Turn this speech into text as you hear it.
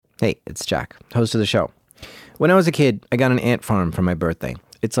Hey, it's Jack, host of the show. When I was a kid, I got an ant farm for my birthday.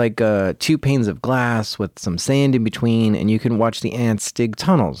 It's like 2 panes of glass with some sand in between, and you can watch the ants dig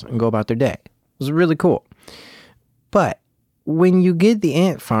tunnels and go about their day. It was really cool. But when you get the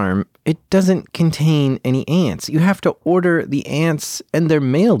ant farm, it doesn't contain any ants. You have to order the ants, and they're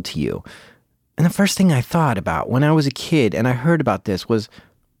mailed to you. And the first thing I thought about when I was a kid and I heard about this was,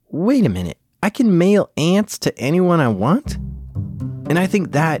 wait a minute, I can mail ants to anyone I want? And I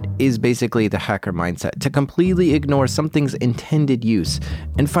think that is basically the hacker mindset, to completely ignore something's intended use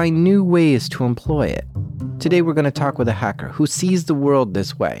and find new ways to employ it. Today we're going to talk with a hacker who sees the world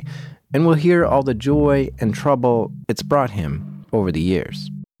this way, and we'll hear all the joy and trouble it's brought him over the years.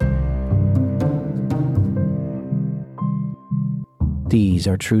 These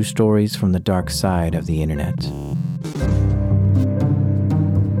are true stories from the dark side of the internet.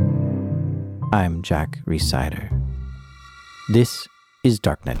 I'm Jack Resider. This is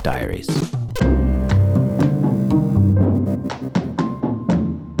Darknet Diaries.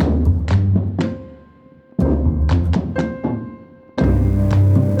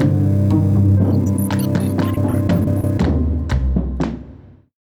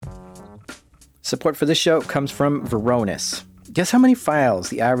 Support for this show comes from Varonis. Guess how many files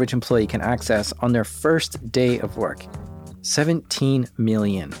the average employee can access on their first day of work? 17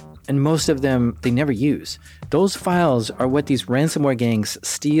 million. And most of them they never use. Those files are what these ransomware gangs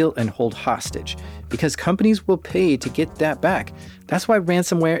steal and hold hostage, because companies will pay to get that back. That's why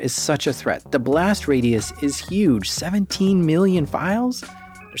ransomware is such a threat. The blast radius is huge, 17 million files?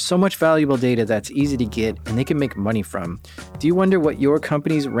 There's so much valuable data that's easy to get and they can make money from. Do you wonder what your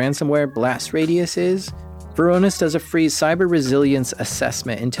company's ransomware blast radius is? Varonis does a free cyber resilience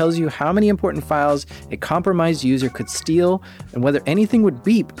assessment and tells you how many important files a compromised user could steal and whether anything would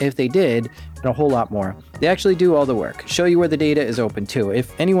beep if they did, and a whole lot more. They actually do all the work, show you where the data is open to,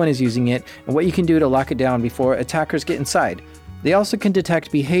 if anyone is using it, and what you can do to lock it down before attackers get inside. They also can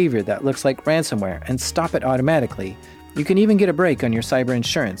detect behavior that looks like ransomware and stop it automatically. You can even get a break on your cyber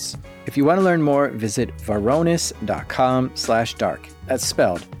insurance. If you want to learn more, visit varonis.com/dark. That's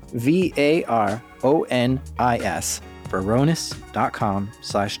spelled VARONIS,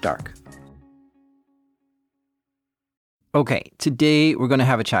 varonis.com/dark. Okay, today we're going to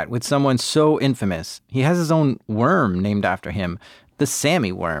have a chat with someone so infamous. He has his own worm named after him, the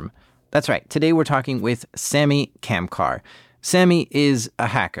Samy worm. That's right, today we're talking with Samy Kamkar. Samy is a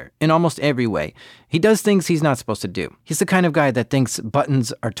hacker in almost every way. He does things he's not supposed to do. He's the kind of guy that thinks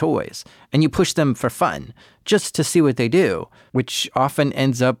buttons are toys, and you push them for fun, just to see what they do, which often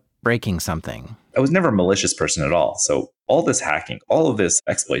ends up breaking something. I was never a malicious person at all. So all this hacking, all of this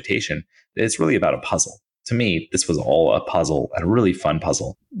exploitation, it's really about a puzzle. To me, this was all a puzzle, and a really fun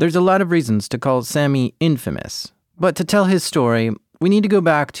puzzle. There's a lot of reasons to call Samy infamous. But to tell his story, we need to go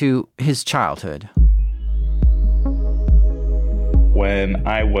back to his childhood. When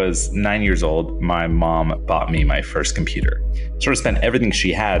I was 9 years old, my mom bought me my first computer. Sort of spent everything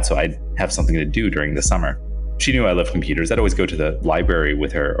she had so I'd have something to do during the summer. She knew I loved computers. I'd always go to the library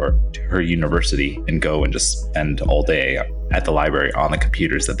with her or to her university and go and just spend all day at the library on the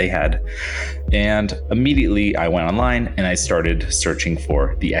computers that they had. And immediately I went online and I started searching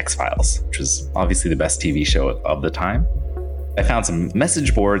for The X-Files, which was obviously the best TV show of the time. I found some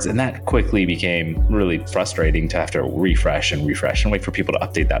message boards, and that quickly became really frustrating to have to refresh and wait for people to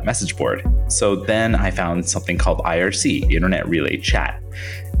update that message board. So then I found something called IRC, Internet Relay Chat.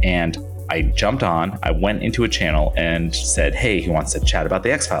 And I jumped on, I went into a channel and said, hey, who wants to chat about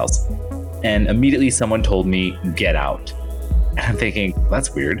the X-Files? And immediately someone told me, get out. And I'm thinking,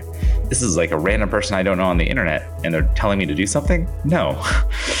 that's weird. This is like a random person I don't know on the internet, and they're telling me to do something? No.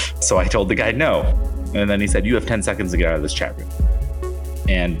 So I told the guy no. And then he said, you have 10 seconds to get out of this chat room.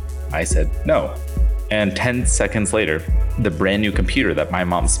 And I said, no. And 10 seconds later, the brand new computer that my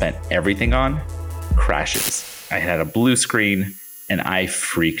mom spent everything on crashes. I had a blue screen and I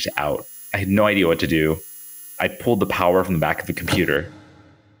freaked out. I had no idea what to do. I pulled the power from the back of the computer.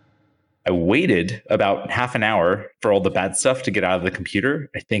 I waited about half an hour for all the bad stuff to get out of the computer.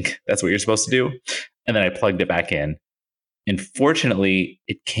 I think that's what you're supposed to do. And then I plugged it back in. And fortunately,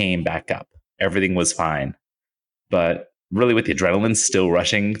 it came back up. Everything was fine. But really, with the adrenaline still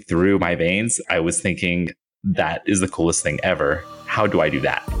rushing through my veins, I was thinking, that is the coolest thing ever. How do I do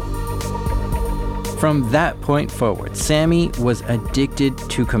that? From that point forward, Samy was addicted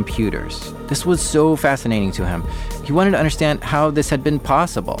to computers. This was so fascinating to him. He wanted to understand how this had been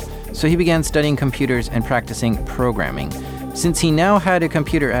possible. So he began studying computers and practicing programming. Since he now had a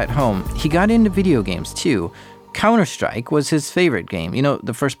computer at home, he got into video games too. Counter-Strike was his favorite game. You know,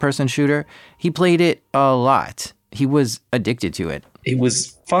 the first-person shooter? He played it a lot. He was addicted to it. It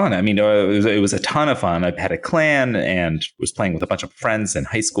was fun. I mean, it was a ton of fun. I had a clan and was playing with a bunch of friends in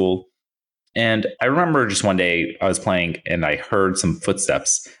high school. And I remember just one day I was playing and I heard some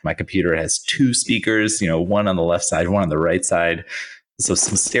footsteps. My computer has two speakers, one on the left side, one on the right side. So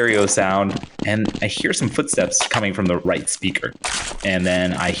some stereo sound. And I hear some footsteps coming from the right speaker. And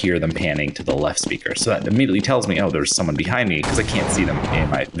then I hear them panning to the left speaker. So that immediately tells me, oh, there's someone behind me because I can't see them in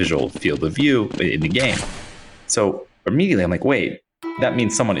my visual field of view in the game. So immediately I'm like, wait, that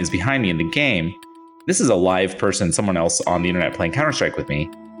means someone is behind me in the game. This is a live person, someone else on the internet playing Counter-Strike with me.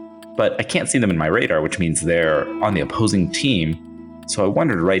 But I can't see them in my radar, which means they're on the opposing team. So I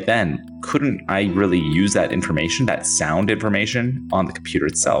wondered right then, couldn't I really use that information, that sound information, on the computer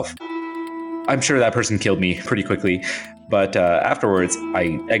itself? I'm sure that person killed me pretty quickly. But afterwards,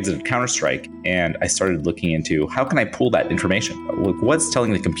 I exited Counter-Strike and I started looking into how can I pull that information? What's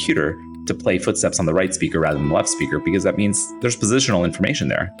telling the computer to play footsteps on the right speaker rather than the left speaker? Because that means there's positional information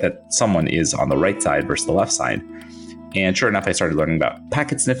there that someone is on the right side versus the left side. And sure enough, I started learning about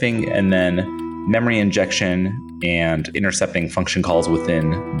packet sniffing and then memory injection and intercepting function calls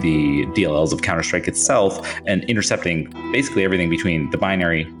within the DLLs of Counter-Strike itself, and intercepting basically everything between the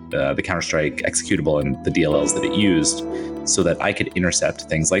binary, the Counter-Strike executable, and the DLLs that it used, so that I could intercept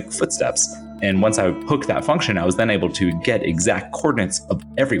things like footsteps. And once I hooked that function, I was then able to get exact coordinates of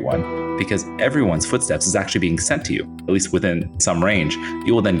everyone, because everyone's footsteps is actually being sent to you, at least within some range.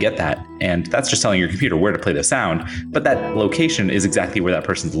 You will then get that, and that's just telling your computer where to play the sound, but that location is exactly where that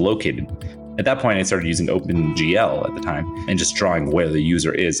person's located. At that point, I started using OpenGL at the time and just drawing where the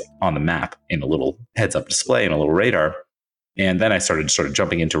user is on the map in a little heads-up display and a little radar. And then I started sort of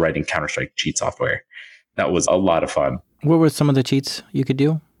jumping into writing Counter-Strike cheat software. That was a lot of fun. What were some of the cheats you could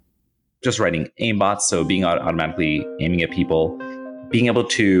do? Just writing aimbots, so being automatically aiming at people, being able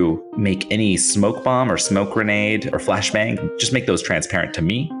to make any smoke bomb or smoke grenade or flashbang, just make those transparent to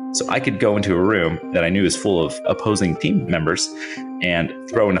me. So I could go into a room that I knew is full of opposing team members and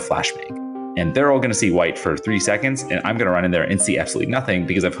throw in a flashbang. And they're all going to see white for 3 seconds, and I'm going to run in there and see absolutely nothing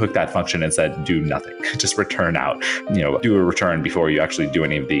because I've hooked that function and said, do nothing. Just return out. Do a return before you actually do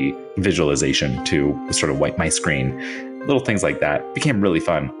any of the visualization to sort of wipe my screen. Little things like that became really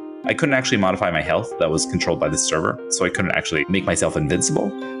fun. I couldn't actually modify my health. That was controlled by the server, so I couldn't actually make myself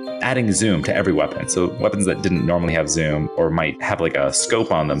invincible. Adding zoom to every weapon. So weapons that didn't normally have zoom or might have like a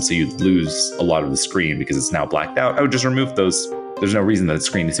scope on them, so you'd lose a lot of the screen because it's now blacked out, I would just remove those. There's no reason that the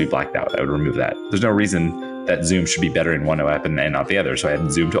screen needs to be blacked out. I would remove that. There's no reason that zoom should be better in one weapon and not the other. So I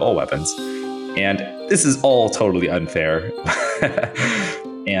had zoom to all weapons. And this is all totally unfair.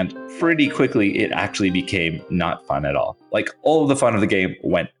 And pretty quickly, it actually became not fun at all. Like all of the fun of the game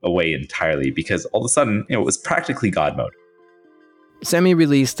went away entirely because all of a sudden, it was practically God mode. Samy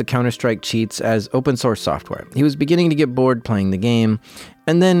released the Counter-Strike cheats as open source software. He was beginning to get bored playing the game.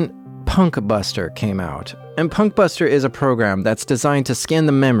 And then Punkbuster came out. And Punkbuster is a program that's designed to scan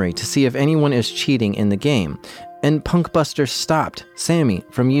the memory to see if anyone is cheating in the game. And Punkbuster stopped Samy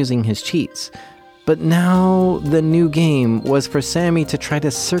from using his cheats. But now the new game was for Samy to try to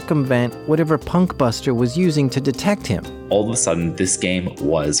circumvent whatever Punkbuster was using to detect him. All of a sudden, this game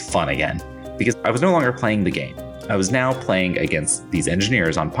was fun again because I was no longer playing the game. I was now playing against these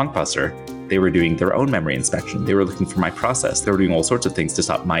engineers on Punkbuster. They were doing their own memory inspection. They were looking for my process. They were doing all sorts of things to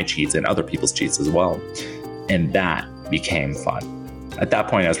stop my cheats and other people's cheats as well. And that became fun. At that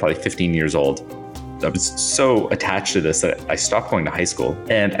point, I was probably 15 years old. I was so attached to this that I stopped going to high school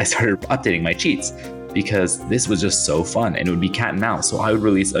and I started updating my cheats because this was just so fun and it would be cat and mouse. So I would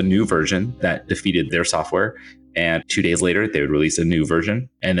release a new version that defeated their software. And 2 days later, they would release a new version.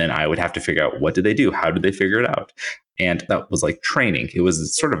 And then I would have to figure out what did they do? How did they figure it out? And that was like training. It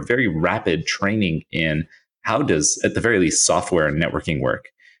was sort of very rapid training in how does, at the very least, software and networking work.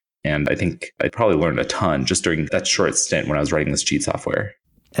 And I think I probably learned a ton just during that short stint when I was writing this cheat software.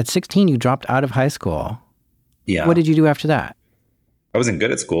 At 16, you dropped out of high school. Yeah. What did you do after that? I wasn't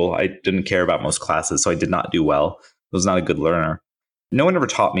good at school. I didn't care about most classes, so I did not do well. I was not a good learner. No one ever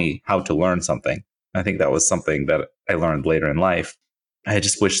taught me how to learn something. I think that was something that I learned later in life. I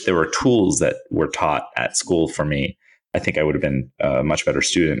just wish there were tools that were taught at school for me. I think I would have been a much better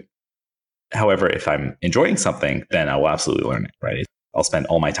student. However, if I'm enjoying something, then I will absolutely learn it, right? I'll spend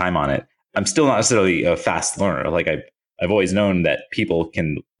all my time on it. I'm still not necessarily a fast learner. Like I've always known that people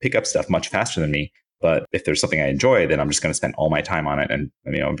can pick up stuff much faster than me. But if there's something I enjoy, then I'm just going to spend all my time on it. And,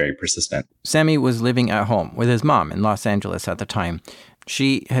 I'm very persistent. Samy was living at home with his mom in Los Angeles at the time.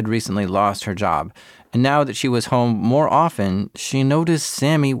 She had recently lost her job. And now that she was home more often, she noticed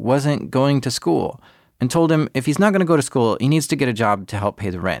Samy wasn't going to school and told him if he's not going to go to school, he needs to get a job to help pay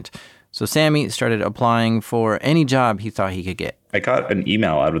the rent. So Samy started applying for any job he thought he could get. I got an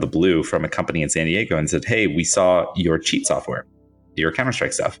email out of the blue from a company in San Diego and said, hey, we saw your cheat software, your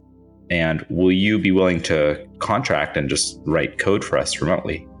Counter-Strike stuff. And will you be willing to contract and just write code for us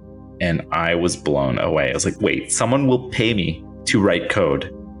remotely? And I was blown away. I was like, wait, someone will pay me to write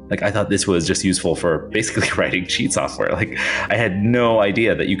code. Like, I thought this was just useful for basically writing cheat software. Like, I had no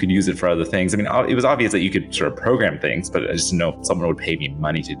idea that you could use it for other things. I mean, it was obvious that you could sort of program things, but I just didn't know if someone would pay me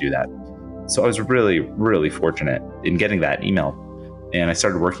money to do that. So I was really, really fortunate in getting that email. And I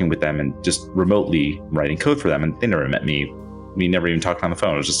started working with them and just remotely writing code for them. And they never met me. We never even talked on the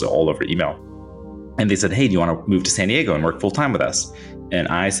phone. It was just all over email. And they said, hey, do you want to move to San Diego and work full time with us? And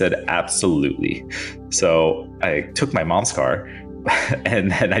I said, absolutely. So I took my mom's car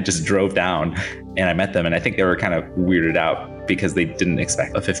and then I just drove down and I met them. And I think they were kind of weirded out because they didn't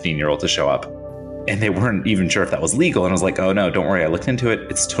expect a 15-year-old to show up. And they weren't even sure if that was legal. And I was like, oh, no, don't worry. I looked into it.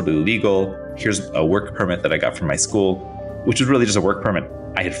 It's totally legal. Here's a work permit that I got from my school, which was really just a work permit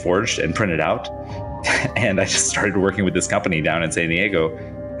I had forged and printed out. And I just started working with this company down in San Diego.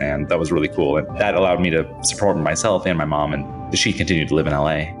 And that was really cool. And that allowed me to support myself and my mom. And she continued to live in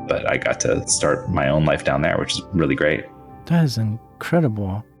LA. But I got to start my own life down there, which is really great. That is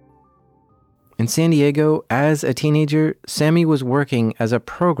incredible. In San Diego, as a teenager, Samy was working as a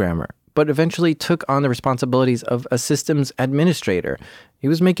programmer, but eventually took on the responsibilities of a systems administrator. He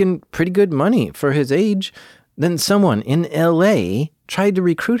was making pretty good money for his age. Then someone in LA tried to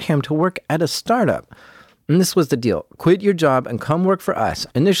recruit him to work at a startup. And this was the deal. Quit your job and come work for us.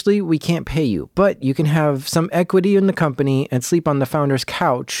 Initially, we can't pay you, but you can have some equity in the company and sleep on the founder's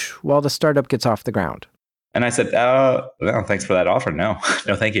couch while the startup gets off the ground. And I said, no, thanks for that offer. No,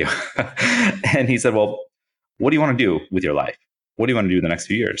 thank you. And he said, well, what do you want to do with your life? What do you want to do in the next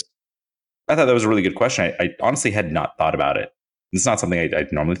few years? I thought that was a really good question. I honestly had not thought about it. It's not something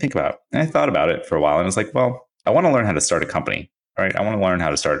I'd normally think about. And I thought about it for a while and I was like, well, I want to learn how to start a company, right? I want to learn how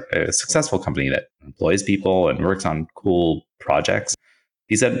to start a successful company that employs people and works on cool projects.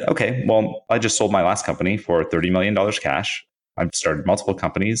 He said, okay, well, I just sold my last company for $30 million cash. I've started multiple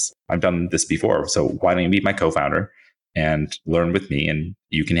companies. I've done this before. So why don't you meet my co-founder and learn with me and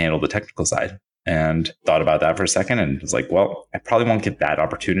you can handle the technical side? And thought about that for a second and was like, well, I probably won't get that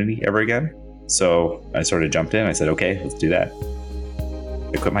opportunity ever again. So I sort of jumped in. I said, okay, let's do that.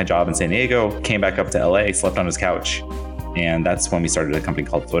 I quit my job in San Diego, came back up to LA, slept on his couch. And that's when we started a company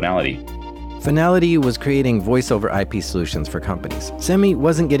called Finality. Finality was creating voice-over IP solutions for companies. Samy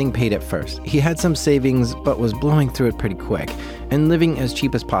wasn't getting paid at first. He had some savings, but was blowing through it pretty quick and living as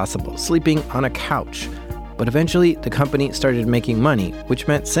cheap as possible, sleeping on a couch. But eventually, the company started making money, which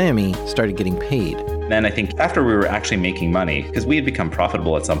meant Samy started getting paid. Then I think after we were actually making money, because we had become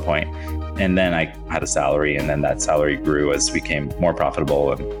profitable at some point, and then I had a salary, and then that salary grew as we became more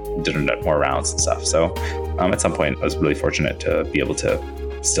profitable and did more rounds and stuff. So at some point, I was really fortunate to be able to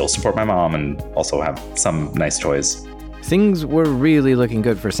still support my mom and also have some nice toys. Things were really looking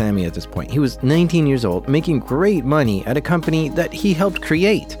good for Samy at this point. He was 19 years old, making great money at a company that he helped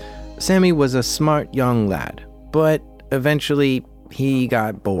create. Samy was a smart young lad, but eventually he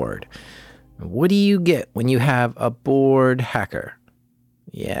got bored. What do you get when you have a bored hacker?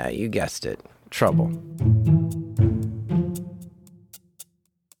 Yeah, you guessed it. Trouble.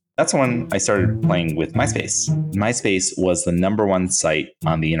 That's when I started playing with MySpace. MySpace was the number one site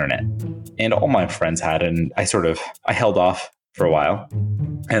on the internet. And all my friends had it, and I held off for a while.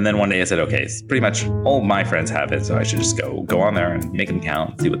 And then one day I said, okay, it's pretty much all my friends have it, so I should just go on there and make an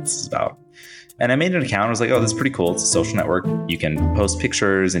account, see what this is about. And I made an account. I was like, oh, this is pretty cool. It's a social network. You can post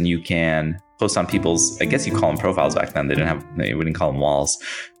pictures and you can post on people's, I guess you call them profiles back then. We didn't call them walls.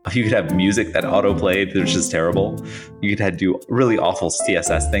 You could have music that auto-played, which is terrible. You could do really awful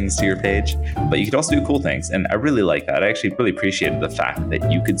CSS things to your page, but you could also do cool things. And I really like that. I actually really appreciated the fact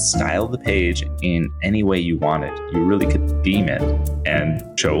that you could style the page in any way you wanted. You really could theme it and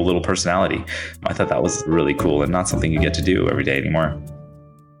show a little personality. I thought that was really cool and not something you get to do every day anymore.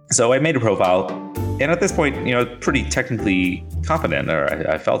 So I made a profile, and at this point, pretty technically competent, or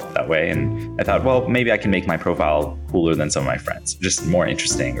I felt that way. And I thought, well, maybe I can make my profile cooler than some of my friends, just more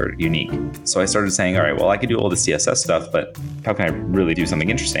interesting or unique. So I started saying, all right, well, I could do all the CSS stuff, but how can I really do something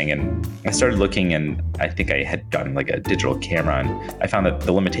interesting? And I started looking, and I think I had gotten like a digital camera, and I found that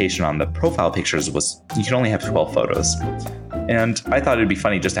the limitation on the profile pictures was you could only have 12 photos. And I thought it'd be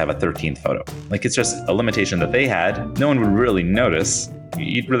funny just to have a 13th photo. Like, it's just a limitation that they had. No one would really notice.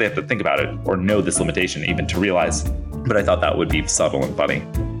 You'd really have to think about it or know this limitation even to realize. But I thought that would be subtle and funny.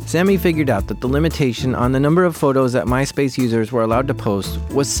 Samy figured out that the limitation on the number of photos that MySpace users were allowed to post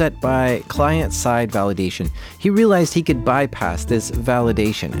was set by client-side validation. He realized he could bypass this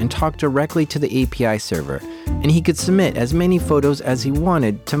validation and talk directly to the API server, and he could submit as many photos as he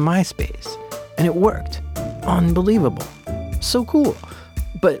wanted to MySpace. And it worked. Unbelievable. So cool.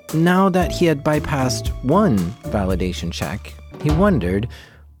 But now that he had bypassed one validation check, he wondered,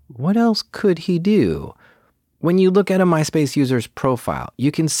 what else could he do? When you look at a MySpace user's profile,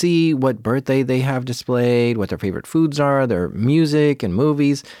 you can see what birthday they have displayed, what their favorite foods are, their music and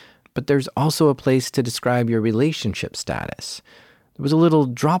movies, but there's also a place to describe your relationship status. There was a little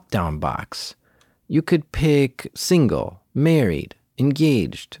drop-down box. You could pick single, married,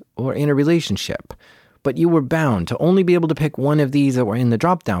 engaged, or in a relationship, but you were bound to only be able to pick one of these that were in the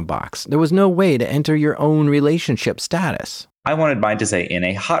drop-down box. There was no way to enter your own relationship status. I wanted mine to say in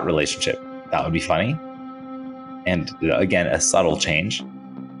a hot relationship. That would be funny. And again, a subtle change.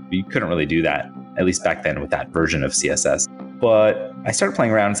 You couldn't really do that, at least back then with that version of CSS. But I started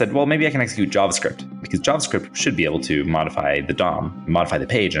playing around and said, well, maybe I can execute JavaScript, because JavaScript should be able to modify the DOM, modify the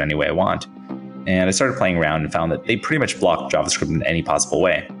page in any way I want. And I started playing around and found that they pretty much block JavaScript in any possible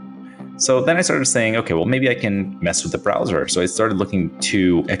way. So then I started saying, okay, well, maybe I can mess with the browser. So I started looking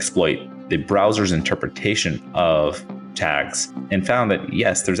to exploit the browser's interpretation of tags and found that,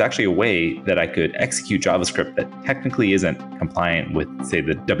 yes, there's actually a way that I could execute JavaScript that technically isn't compliant with, say,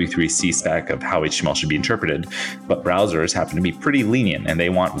 the W3C spec of how HTML should be interpreted, but browsers happen to be pretty lenient and they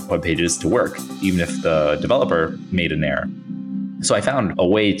want web pages to work, even if the developer made an error. So I found a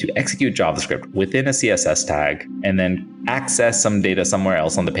way to execute JavaScript within a CSS tag and then access some data somewhere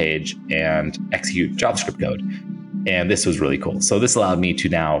else on the page and execute JavaScript code. And this was really cool. So this allowed me to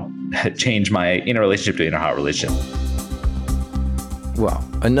now change my inner relationship to inner hot relationship. Well,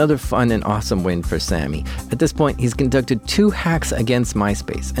 another fun and awesome win for Samy. At this point, he's conducted 2 hacks against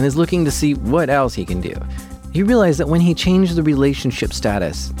MySpace and is looking to see what else he can do. He realized that when he changed the relationship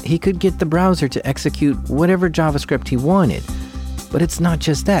status, he could get the browser to execute whatever JavaScript he wanted. But it's not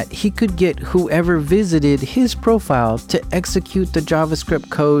just that. He could get whoever visited his profile to execute the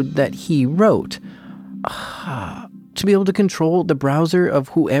JavaScript code that he wrote. To be able to control the browser of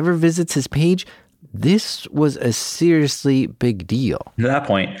whoever visits his page, this was a seriously big deal. At that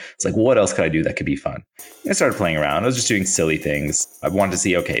point, it's like, what else could I do that could be fun? I started playing around. I was just doing silly things. I wanted to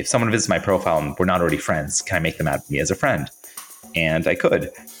see, okay, if someone visits my profile and we're not already friends, can I make them add me as a friend? And I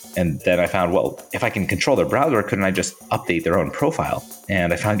could. And then I found, well, if I can control their browser, couldn't I just update their own profile?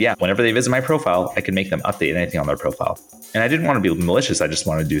 And I found, yeah, whenever they visit my profile, I could make them update anything on their profile. And I didn't want to be malicious. I just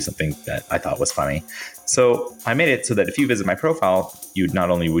wanted to do something that I thought was funny. So I made it so that if you visit my profile, not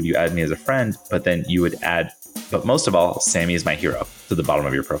only would you add me as a friend, but then you would add, but most of all, Samy is my hero to the bottom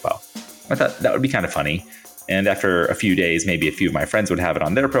of your profile. I thought that would be kind of funny. And after a few days, maybe a few of my friends would have it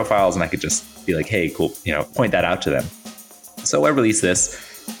on their profiles and I could just be like, hey, cool, point that out to them. So I released this.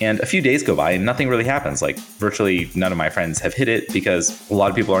 And a few days go by and nothing really happens. Like virtually none of my friends have hit it because a lot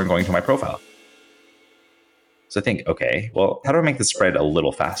of people aren't going to my profile. So I think, okay, well, how do I make this spread a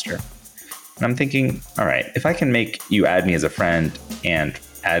little faster? And I'm thinking, all right, if I can make you add me as a friend and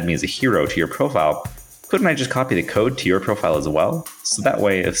add me as a hero to your profile, couldn't I just copy the code to your profile as well? So that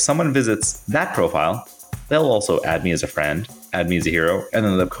way, if someone visits that profile, they'll also add me as a friend, add me as a hero, and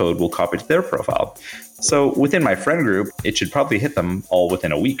then the code will copy to their profile. So within my friend group, it should probably hit them all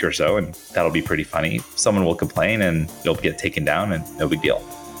within a week or so, and that'll be pretty funny. Someone will complain and it'll get taken down and no big deal.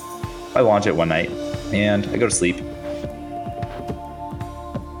 I launch it one night and I go to sleep.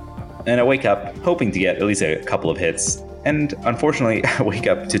 And I wake up hoping to get at least a couple of hits. And unfortunately, I wake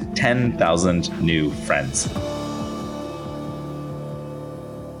up to 10,000 new friends.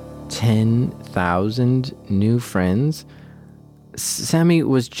 10,000 new friends? Samy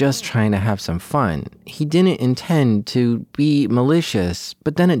was just trying to have some fun. He didn't intend to be malicious,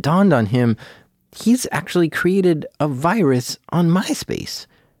 but then it dawned on him, he's actually created a virus on MySpace.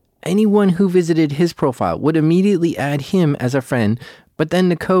 Anyone who visited his profile would immediately add him as a friend, but then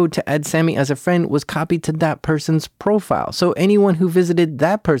the code to add Samy as a friend was copied to that person's profile. So anyone who visited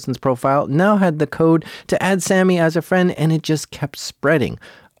that person's profile now had the code to add Samy as a friend, and it just kept spreading.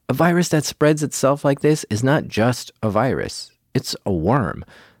 A virus that spreads itself like this is not just a virus. It's a worm.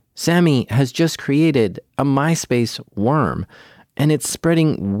 Samy has just created a MySpace worm, and it's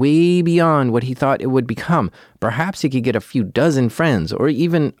spreading way beyond what he thought it would become. Perhaps he could get a few dozen friends or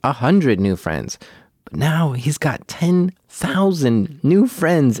even 100 new friends. But now he's got 10,000 new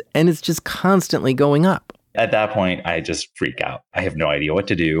friends, and it's just constantly going up. At that point, I just freak out. I have no idea what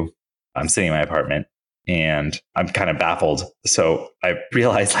to do. I'm sitting in my apartment. And I'm kind of baffled. So I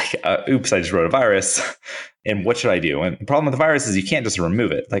realized oops, I just wrote a virus. And what should I do? And the problem with the virus is you can't just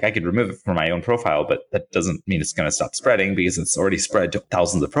remove it. Like I could remove it from my own profile, but that doesn't mean it's going to stop spreading because it's already spread to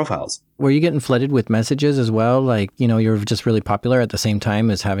thousands of profiles. Were you getting flooded with messages as well? Like, you're just really popular at the same time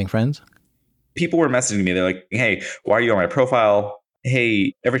as having friends? People were messaging me. They're like, hey, why are you on my profile?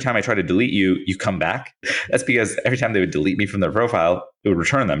 Hey, every time I try to delete you, you come back. That's because every time they would delete me from their profile, it would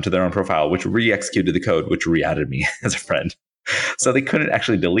return them to their own profile, which re-executed the code, which re-added me as a friend. So they couldn't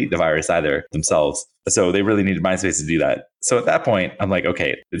actually delete the virus either themselves. So they really needed MySpace to do that. So at that point, I'm like,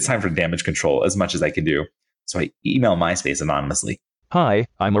 okay, it's time for damage control as much as I can do. So I email MySpace anonymously. Hi,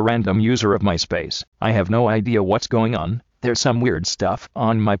 I'm a random user of MySpace. I have no idea what's going on. There's some weird stuff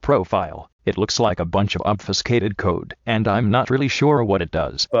on my profile. It looks like a bunch of obfuscated code, and I'm not really sure what it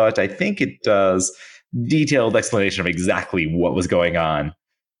does. But I think it does detailed explanation of exactly what was going on.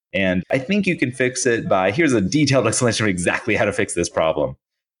 And I think you can fix it by, here's a detailed explanation of exactly how to fix this problem.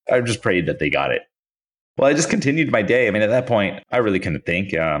 I just prayed that they got it. Well, I just continued my day. I mean, at that point, I really couldn't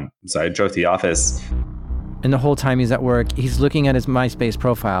think. So I drove to the office. And the whole time he's at work, he's looking at his MySpace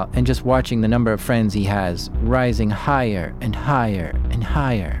profile and just watching the number of friends he has rising higher and higher and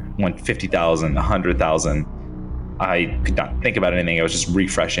higher. Went 50,000, 100,000. I could not think about anything. I was just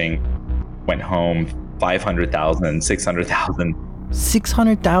refreshing. Went home, 500,000, 600,000.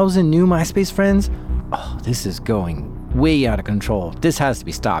 600,000 new MySpace friends? Oh, this is going way out of control. This has to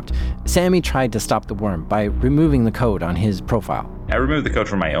be stopped. Samy tried to stop the worm by removing the code on his profile. I removed the code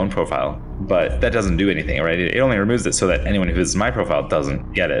from my own profile, but that doesn't do anything, right? It only removes it so that anyone who visits my profile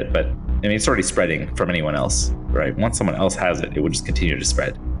doesn't get it. But I mean, it's already spreading from anyone else, right? Once someone else has it, it would just continue to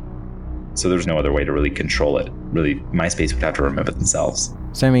spread. So there's no other way to really control it. Really, MySpace would have to remove it themselves.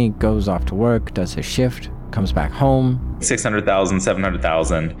 Samy goes off to work, does his shift, comes back home. 600,000,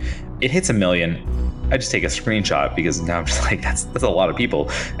 700,000. It hits 1 million. I just take a screenshot because now I'm just like, that's a lot of people.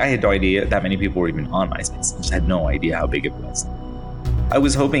 I had no idea that many people were even on MySpace. I just had no idea how big it was. I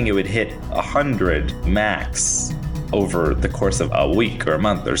was hoping it would hit 100 max over the course of a week or a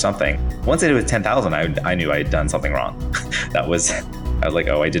month or something. Once it was 10,000, I knew I had done something wrong. I was like,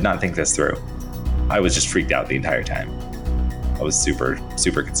 oh, I did not think this through. I was just freaked out the entire time. I was super,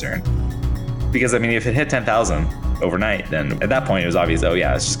 super concerned. Because, I mean, if it hit 10,000 overnight, then at that point it was obvious, oh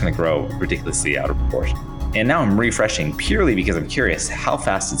yeah, it's just going to grow ridiculously out of proportion. And now I'm refreshing purely because I'm curious how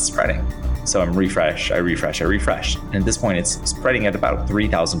fast it's spreading. So I refresh. And at this point, it's spreading at about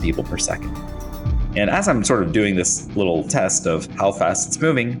 3,000 people per second. And as I'm sort of doing this little test of how fast it's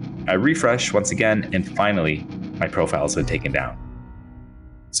moving, I refresh once again, and finally, my profile has been taken down.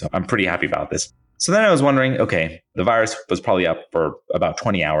 So I'm pretty happy about this. So then I was wondering, okay, the virus was probably up for about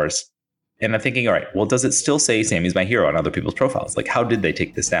 20 hours. And I'm thinking, all right, well, does it still say Samy's my hero on other people's profiles? Like, how did they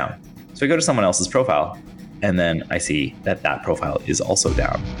take this down? So I go to someone else's profile, and then I see that profile is also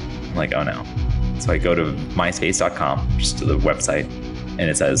down. I'm like, oh no. So I go to myspace.com, just to the website, and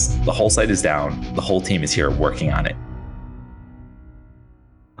it says, the whole site is down. The whole team is here working on it.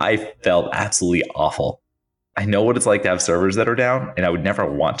 I felt absolutely awful. I know what it's like to have servers that are down, and I would never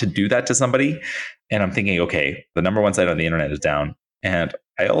want to do that to somebody. And I'm thinking, okay, the number one site on the internet is down. And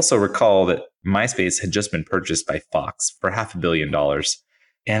I also recall that MySpace had just been purchased by Fox for $500 million.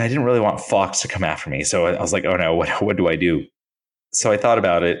 And I didn't really want Fox to come after me. So I was like, oh no, what do I do? So I thought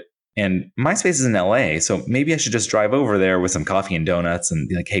about it. And MySpace is in LA. So maybe I should just drive over there with some coffee and donuts and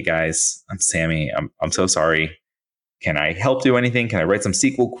be like, hey guys, I'm Samy. I'm so sorry. Can I help do anything? Can I write some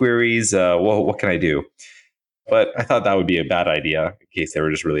SQL queries? What can I do? But I thought that would be a bad idea in case they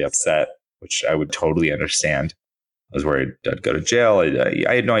were just really upset, which I would totally understand. I was worried I'd go to jail.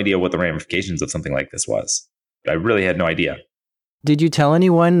 I had no idea what the ramifications of something like this was. I really had no idea. Did you tell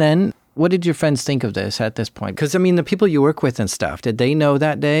anyone then? What did your friends think of this at this point? Because, I mean, the people you work with and stuff, did they know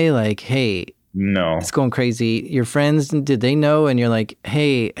that day? Like, hey, no, it's going crazy. Your friends, did they know? And you're like,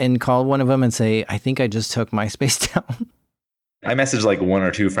 hey, and call one of them and say, I think I just took MySpace down. I messaged like one or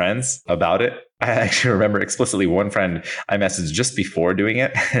two friends about it. I actually remember explicitly one friend I messaged just before doing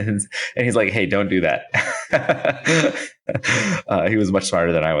it. And he's like, hey, don't do that. He was much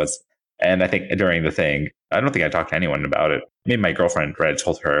smarter than I was. And I think during the thing, I don't think I talked to anyone about it. Maybe my girlfriend, Red,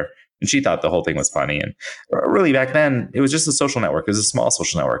 told her, and she thought the whole thing was funny. And really back then, it was just a social network. It was a small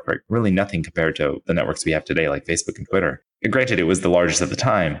social network, right? Really nothing compared to the networks we have today, like Facebook and Twitter. And granted, it was the largest at the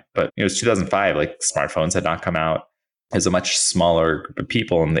time, but it was 2005, like smartphones had not come out. It was a much smaller group of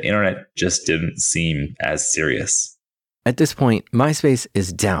people, and the internet just didn't seem as serious. At this point, MySpace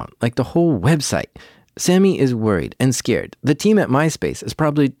is down, like the whole website. Samy is worried and scared. The team at MySpace is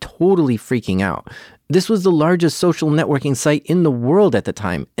probably totally freaking out. This was the largest social networking site in the world at the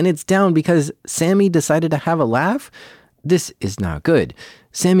time, and it's down because Samy decided to have a laugh? This is not good.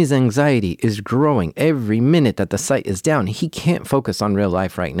 Samy's anxiety is growing every minute that the site is down. He can't focus on real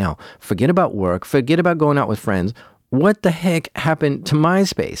life right now. Forget about work. Forget about going out with friends. What the heck happened to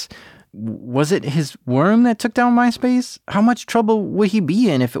MySpace? Was it his worm that took down MySpace? How much trouble would he be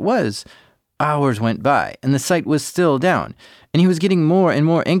in if it was? Hours went by, and the site was still down. And he was getting more and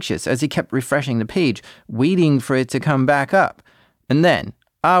more anxious as he kept refreshing the page, waiting for it to come back up. And then,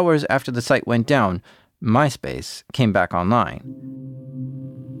 hours after the site went down, MySpace came back online.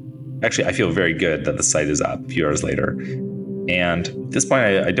 Actually, I feel very good that the site is up a few hours later. And at this point,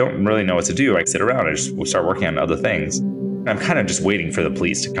 I don't really know what to do. I sit around, I just start working on other things. I'm kind of just waiting for the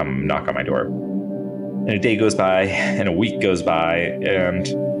police to come knock on my door. And a day goes by, and a week goes by,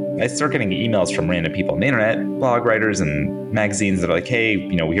 and I start getting emails from random people on the internet, blog writers and magazines that are like, hey,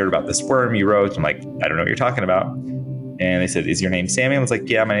 we heard about this worm you wrote. I'm like, I don't know what you're talking about. And they said, is your name Samy? I was like,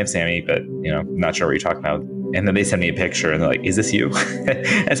 yeah, my name's Samy, but I'm not sure what you're talking about. And then they send me a picture and they're like, is this you?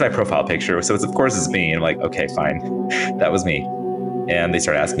 It's my profile picture. So of course it's me. And I'm like, okay, fine. That was me. And they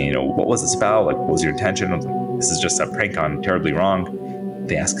started asking me, what was this about? Like, what was your intention? I was like, this is just a prank gone terribly wrong.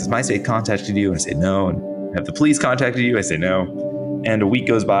 They asked, has MySpace contacted you? And I say, no. And have the police contacted you? I say, no. And a week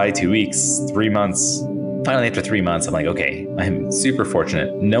goes by, 2 weeks, 3 months. Finally, after 3 months, I'm like, okay, I'm super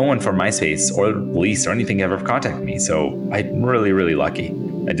fortunate. No one from MySpace or the police or anything ever contacted me. So I'm really, really lucky.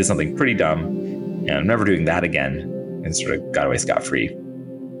 I did something pretty dumb, and I'm never doing that again, and sort of got away scot-free.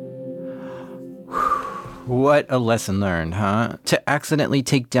 What a lesson learned, huh? To accidentally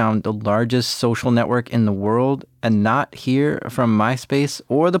take down the largest social network in the world and not hear from MySpace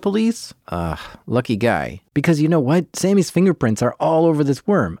or the police? Lucky guy. Because you know what? Samy's fingerprints are all over this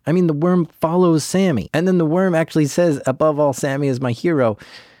worm. I mean, the worm follows Samy. And then the worm actually says, above all, Samy is my hero.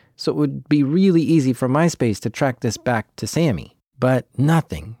 So it would be really easy for MySpace to track this back to Samy. But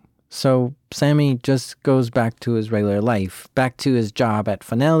nothing. So Samy just goes back to his regular life, back to his job at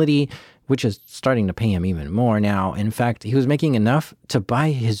Finality, which is starting to pay him even more now. In fact, he was making enough to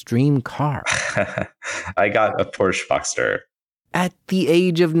buy his dream car. I got a Porsche Boxster. At the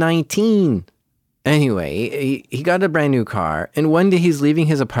age of 19. Anyway, he got a brand new car, and one day he's leaving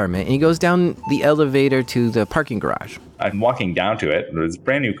his apartment, and he goes down the elevator to the parking garage. I'm walking down to it. There's a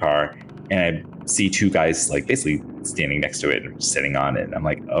brand new car, and I see two guys basically standing next to it and sitting on it. And I'm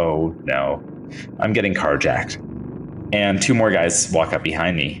like, oh no, I'm getting carjacked. And two more guys walk up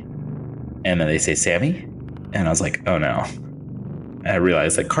behind me. And then they say, Samy? And I was like, oh no. And I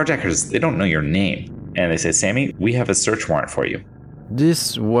realized carjackers, they don't know your name. And they say, Samy, we have a search warrant for you.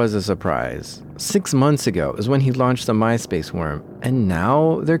 This was a surprise. 6 months ago is when he launched the MySpace worm. And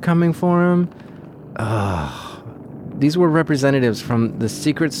now they're coming for him? These were representatives from the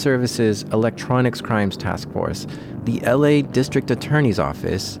Secret Service's Electronics Crimes Task Force, the LA District Attorney's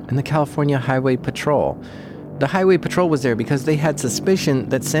Office, and the California Highway Patrol. The Highway Patrol was there because they had suspicion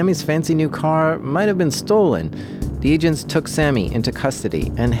that Samy's fancy new car might have been stolen. The agents took Samy into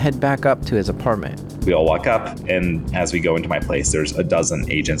custody and head back up to his apartment. We all walk up, and as we go into my place, there's a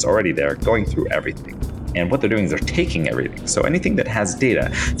dozen agents already there going through everything. And what they're doing is they're taking everything. So anything that has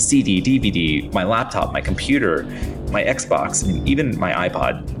data, CD, DVD, my laptop, my computer, my Xbox, even my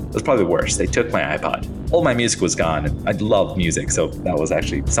iPod, was probably worse. They took my iPod. All my music was gone. I love music, so that was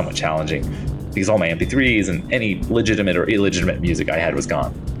actually somewhat challenging because all my MP3s and any legitimate or illegitimate music I had was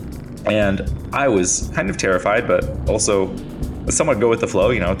gone. And I was kind of terrified, but also somewhat go with the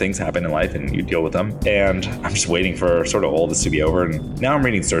flow. Things happen in life and you deal with them. And I'm just waiting for sort of all this to be over. And now I'm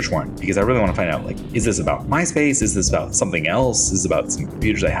reading search warrant because I really want to find out, is this about MySpace? Is this about something else? Is this about some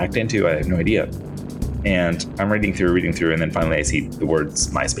computers I hacked into? I have no idea. And I'm reading through, and then finally I see the words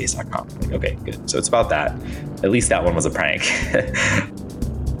myspace.com. Okay, good. So it's about that. At least that one was a prank.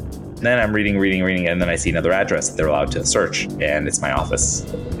 Then I'm reading, and then I see another address that they're allowed to search, and it's my office.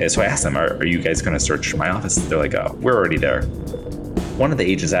 And so I asked them, are you guys going to search my office? They're like, oh, we're already there. One of the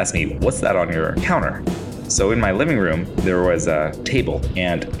agents asked me, what's that on your counter? So in my living room, there was a table,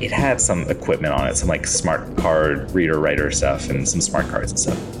 and it had some equipment on it, some smart card reader writer stuff and some smart cards and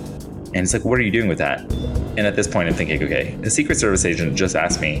stuff. And it's like, what are you doing with that? And at this point, I'm thinking, okay, the Secret Service agent just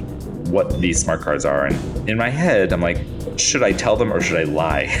asked me what these smart cards are. And in my head, I'm like, should I tell them or should I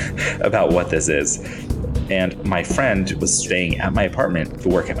lie about what this is? And my friend was staying at my apartment to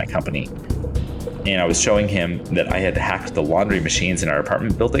work at my company. And I was showing him that I had hacked the laundry machines in our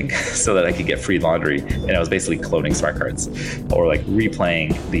apartment building so that I could get free laundry. And I was basically cloning smart cards or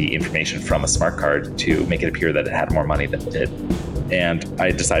replaying the information from a smart card to make it appear that it had more money than it did. And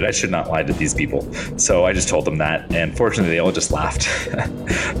I decided I should not lie to these people. So I just told them that. And fortunately, they all just laughed.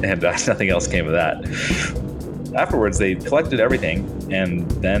 And nothing else came of that. Afterwards, they collected everything and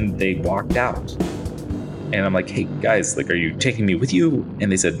then they walked out. And I'm like, hey, guys, like, are you taking me with you?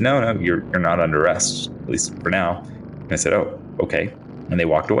 And they said, no, you're not under arrest, at least for now. And I said, oh, okay. And they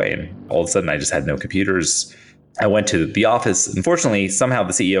walked away. And all of a sudden, I just had no computers. I went to the office. Unfortunately, somehow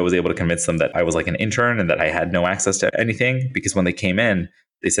the CEO was able to convince them that I was like an intern and that I had no access to anything. Because when they came in,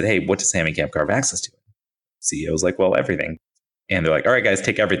 they said, hey, what does Samy Kamkar have access to? CEO was like, well, everything. And they're like, all right, guys,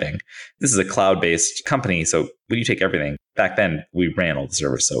 take everything. This is a cloud-based company. So when you take everything, back then we ran all the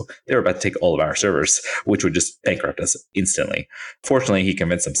servers. So they were about to take all of our servers, which would just bankrupt us instantly. Fortunately, he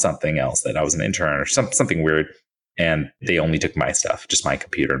convinced them something else, that I was an intern or something weird. And they only took my stuff, just my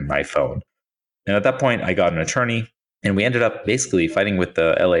computer and my phone. And at that point, I got an attorney and we ended up basically fighting with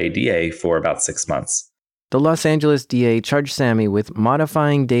the LA DA for about 6 months. The Los Angeles DA charged Samy with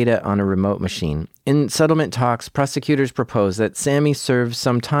modifying data on a remote machine. In settlement talks, prosecutors proposed that Samy serve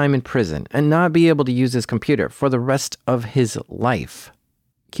some time in prison and not be able to use his computer for the rest of his life.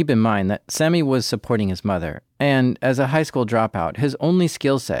 Keep in mind that Samy was supporting his mother, and as a high school dropout, his only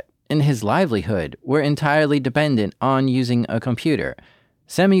skill set and his livelihood were entirely dependent on using a computer.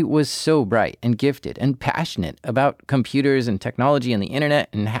 Samy was so bright and gifted and passionate about computers and technology and the internet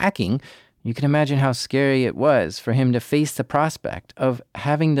and hacking. You can imagine how scary it was for him to face the prospect of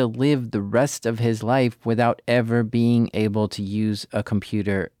having to live the rest of his life without ever being able to use a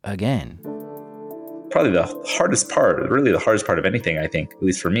computer again. Probably the hardest part, really the hardest part of anything, I think, at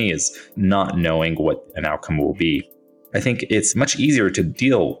least for me, is not knowing what an outcome will be. I think it's much easier to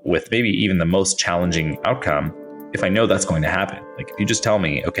deal with maybe even the most challenging outcome if I know that's going to happen. Like if you just tell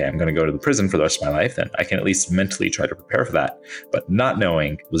me, okay, I'm going to go to the prison for the rest of my life, then I can at least mentally try to prepare for that. But not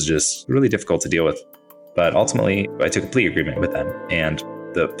knowing was just really difficult to deal with. But ultimately, I took a plea agreement with them. And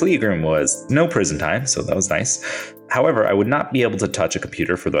the plea agreement was no prison time, so that was nice. However, I would not be able to touch a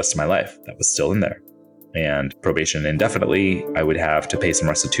computer for the rest of my life. That was still in there. And probation indefinitely. I would have to pay some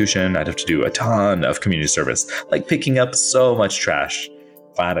restitution. I'd have to do a ton of community service, like picking up so much trash.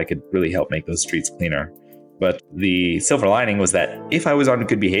 Glad I could really help make those streets cleaner. But the silver lining was that if I was on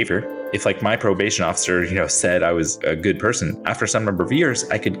good behavior, if like my probation officer, said I was a good person, after some number of years,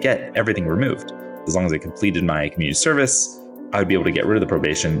 I could get everything removed. As long as I completed my community service, I would be able to get rid of the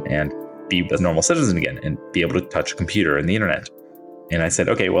probation and be a normal citizen again and be able to touch a computer and the internet. And I said,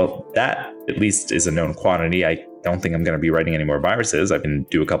 okay, well, that at least is a known quantity. I don't think I'm going to be writing any more viruses. I can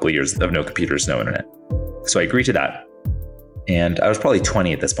do a couple of years of no computers, no internet. So I agreed to that. And I was probably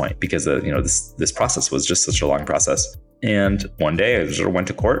 20 at this point because this process was just such a long process. And one day I sort of went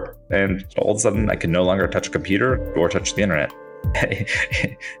to court and all of a sudden I could no longer touch a computer or touch the internet.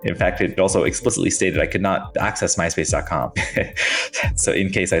 In fact, it also explicitly stated I could not access myspace.com. So in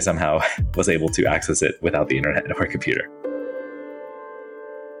case I somehow was able to access it without the internet or computer.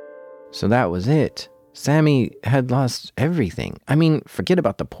 So that was it. Samy had lost everything. I mean, forget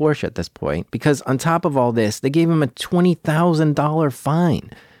about the Porsche at this point, because on top of all this, they gave him a $20,000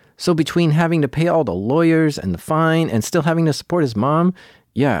 fine. So between having to pay all the lawyers and the fine and still having to support his mom,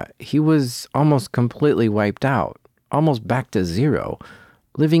 yeah, he was almost completely wiped out, almost back to zero,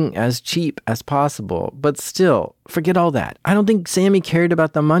 living as cheap as possible. But still, forget all that. I don't think Samy cared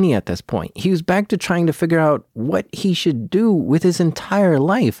about the money at this point. He was back to trying to figure out what he should do with his entire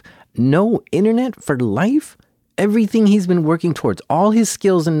life. No internet for life? Everything he's been working towards, all his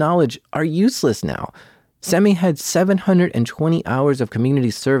skills and knowledge are useless now. Samy had 720 hours of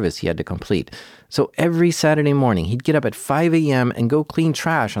community service he had to complete. So every Saturday morning, he'd get up at 5 a.m. and go clean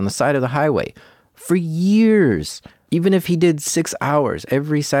trash on the side of the highway. For years. Even if he did 6 hours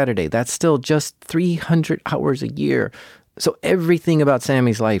every Saturday, that's still just 300 hours a year. So everything about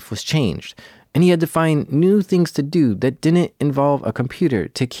Samy's life was changed. And he had to find new things to do that didn't involve a computer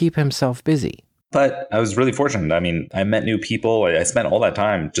to keep himself busy. But I was really fortunate. I mean, I met new people. I spent all that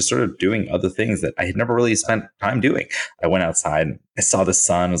time just sort of doing other things that I had never really spent time doing. I went outside. I saw the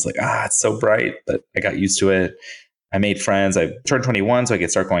sun. I was like, it's so bright. But I got used to it. I made friends. I turned 21, so I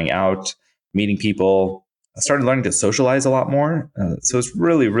could start going out, meeting people. I started learning to socialize a lot more. So it's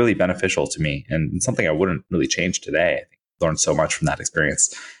really, really beneficial to me and something I wouldn't really change today. I think I learned so much from that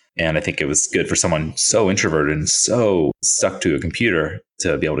experience. And I think it was good for someone so introverted and so stuck to a computer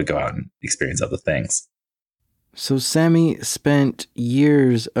to be able to go out and experience other things. So Samy spent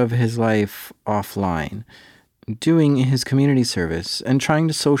years of his life offline, doing his community service and trying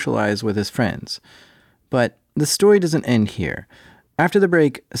to socialize with his friends. But the story doesn't end here. After the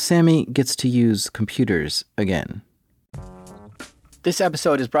break, Samy gets to use computers again. This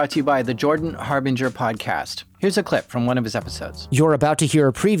episode is brought to you by the Jordan Harbinger podcast. Here's a clip from one of his episodes. You're about to hear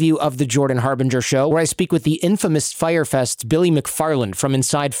a preview of The Jordan Harbinger Show, where I speak with the infamous Firefest's Billy McFarland from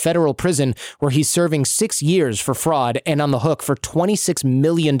inside federal prison, where he's serving 6 years for fraud and on the hook for $26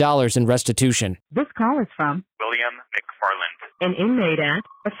 million in restitution. This call is from William McFarland, an inmate at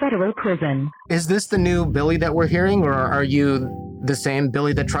a federal prison. Is this the new Billy that we're hearing, or are you the same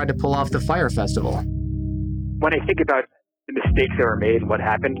Billy that tried to pull off the Fire Festival? When I think about the mistakes that were made and what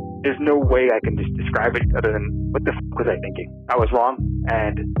happened, there's no way I can just describe it other than what the was I thinking? I was wrong,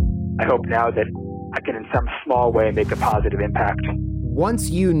 and I hope now that I can in some small way make a positive impact. Once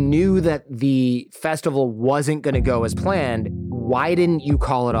you knew that the festival wasn't going to go as planned, why didn't you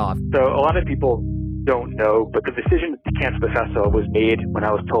call it off? So a lot of people don't know, but the decision to cancel the festival was made when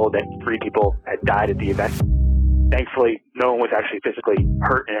I was told that 3 people had died at the event. Thankfully, no one was actually physically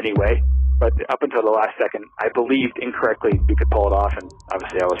hurt in any way. But up until the last second, I believed incorrectly we could pull it off, and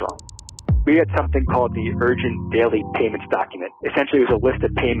obviously I was wrong. We had something called the Urgent Daily Payments Document. Essentially, it was a list of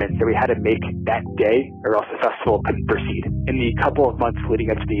payments that we had to make that day, or else the festival couldn't proceed. In the couple of months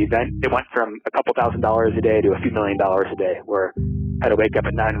leading up to the event, it went from a couple $1,000s a day to a few $1 million a day, where I had to wake up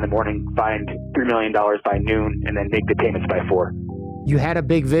at 9 in the morning, find $3 million by noon, and then make the payments by 4. You had a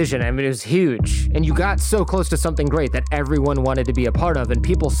big vision. I mean, it was huge. And you got so close to something great that everyone wanted to be a part of, and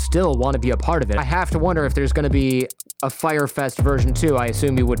people still want to be a part of it. I have to wonder if there's going to be a Firefest version 2. I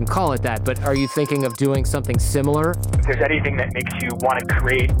assume you wouldn't call it that, but are you thinking of doing something similar? If there's anything that makes you want to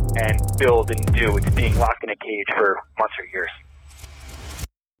create and build and do, it's being locked in a cage for months or years.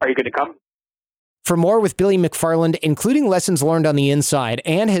 Are you going to come? For more with Billy McFarland, including lessons learned on the inside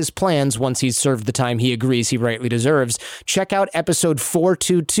and his plans once he's served the time he agrees he rightly deserves, check out episode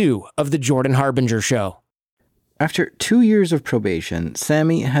 422 of The Jordan Harbinger Show. After 2 years of probation,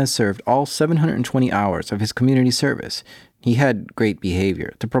 Samy has served all 720 hours of his community service. He had great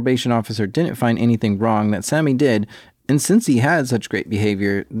behavior. The probation officer didn't find anything wrong that Samy did, and since he had such great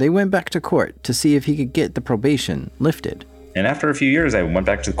behavior, they went back to court to see if he could get the probation lifted. And after a few years, I went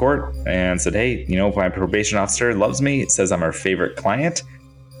back to the court and said, hey, my probation officer loves me. It says I'm our favorite client.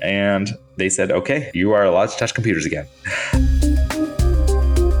 And they said, okay, you are allowed to touch computers again.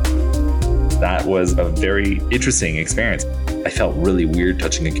 That was a very interesting experience. I felt really weird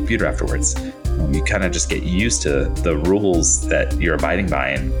touching a computer afterwards. You kind of just get used to the rules that you're abiding by.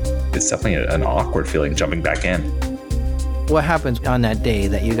 And it's definitely an awkward feeling jumping back in. What happened on that day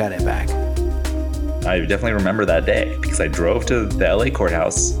that you got it back? I definitely remember that day because I drove to the LA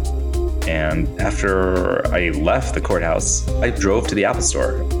courthouse, and after I left the courthouse, I drove to the Apple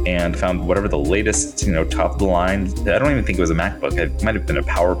Store and found whatever the latest, top of the line. I don't even think it was a MacBook. It might have been a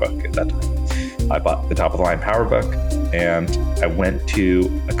PowerBook at that time. I bought the top of the line PowerBook, and I went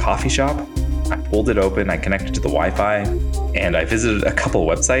to a coffee shop. I pulled it open, I connected to the Wi-Fi, and I visited a couple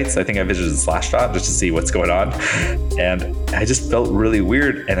of websites. I think I visited Slashdot just to see what's going on. And I just felt really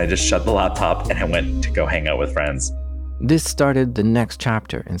weird, and I just shut the laptop and I went to go hang out with friends. This started the next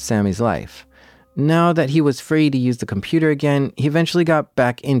chapter in Samy's life. Now that he was free to use the computer again, he eventually got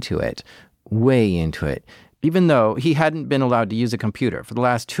back into it, way into it. Even though he hadn't been allowed to use a computer for the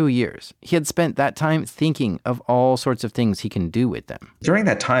last 2 years, he had spent that time thinking of all sorts of things he can do with them. During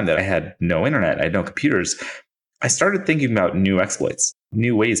that time that I had no internet, I had no computers, I started thinking about new exploits,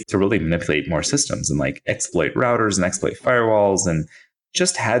 new ways to really manipulate more systems and exploit routers and exploit firewalls, and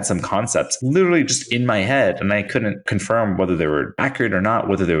just had some concepts literally just in my head. And I couldn't confirm whether they were accurate or not,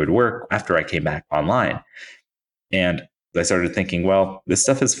 whether they would work after I came back online. And I started thinking, well, this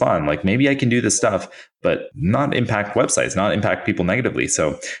stuff is fun. Maybe I can do this stuff, but not impact websites, not impact people negatively.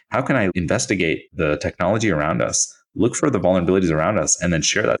 So how can I investigate the technology around us, look for the vulnerabilities around us, and then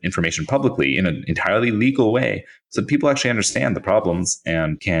share that information publicly in an entirely legal way so that people actually understand the problems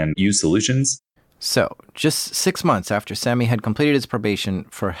and can use solutions? So, just 6 months after Samy had completed his probation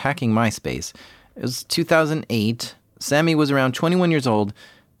for hacking MySpace, it was 2008, Samy was around 21 years old.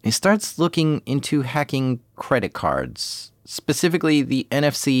 He starts looking into hacking credit cards, specifically the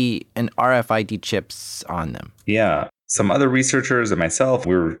NFC and RFID chips on them. Yeah. Some other researchers and myself,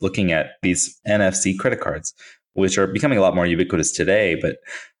 we were looking at these NFC credit cards, which are becoming a lot more ubiquitous today. But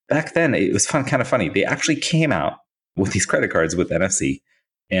back then, it was kind of funny. They actually came out with these credit cards with NFC.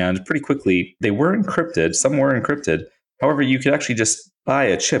 And pretty quickly, they were encrypted. Some were encrypted. However, you could actually just buy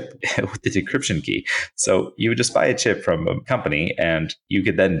a chip with the decryption key. So you would just buy a chip from a company, and you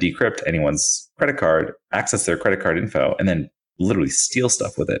could then decrypt anyone's credit card, access their credit card info, and then literally steal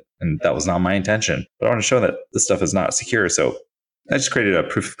stuff with it. And that was not my intention. But I want to show that this stuff is not secure. So I just created a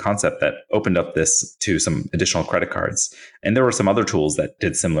proof of concept that opened up this to some additional credit cards. And there were some other tools that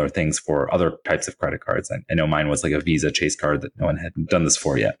did similar things for other types of credit cards. I know mine was like a Visa Chase card that no one had done this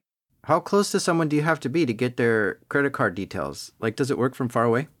for yet. How close to someone do you have to be to get their credit card details? Like, does it work from far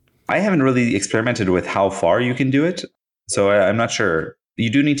away? I haven't really experimented with how far you can do it, so I'm not sure. You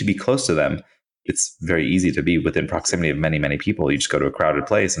do need to be close to them. It's very easy to be within proximity of many, many people. You just go to a crowded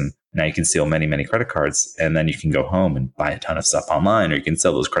place and now you can steal many, many credit cards, and then you can go home and buy a ton of stuff online, or you can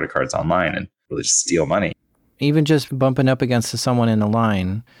sell those credit cards online and really just steal money. Even just bumping up against someone in the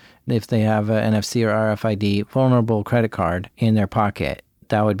line, if they have an NFC or RFID vulnerable credit card in their pocket,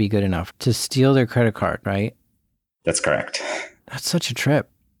 that would be good enough to steal their credit card, right? That's correct. That's such a trip.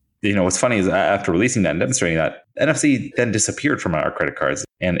 What's funny is after releasing that and demonstrating that, NFC then disappeared from our credit cards,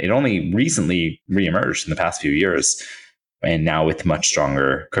 and it only recently reemerged in the past few years. And now with much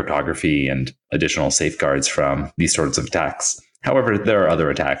stronger cryptography and additional safeguards from these sorts of attacks. However, there are other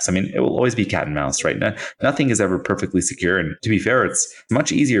attacks. I mean, it will always be cat and mouse, right? Nothing is ever perfectly secure. And to be fair, it's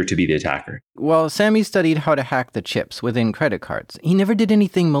much easier to be the attacker. Well, Samy studied how to hack the chips within credit cards. He never did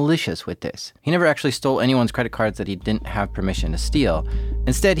anything malicious with this. He never actually stole anyone's credit cards that he didn't have permission to steal.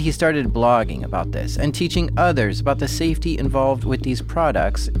 Instead, he started blogging about this and teaching others about the safety involved with these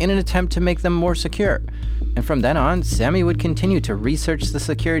products in an attempt to make them more secure. And from then on, Samy would continue to research the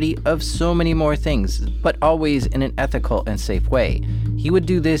security of so many more things, but always in an ethical and safe way. He would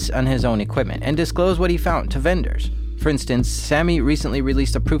do this on his own equipment and disclose what he found to vendors. For instance, Samy recently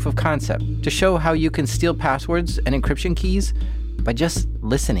released a proof of concept to show how you can steal passwords and encryption keys by just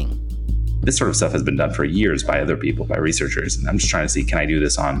listening. This sort of stuff has been done for years by other people, by researchers. And I'm just trying to see, can I do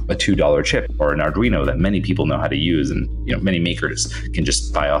this on a $2 chip or an Arduino that many people know how to use and many makers can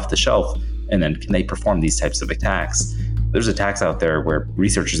just buy off the shelf? And then can they perform these types of attacks? There's attacks out there where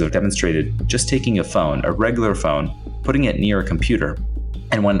researchers have demonstrated just taking a phone, a regular phone, putting it near a computer.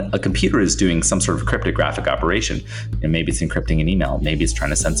 And when a computer is doing some sort of cryptographic operation, and maybe it's encrypting an email, maybe it's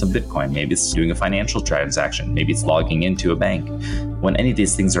trying to send some Bitcoin, maybe it's doing a financial transaction, maybe it's logging into a bank. When any of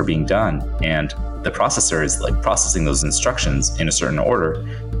these things are being done and the processor is like processing those instructions in a certain order,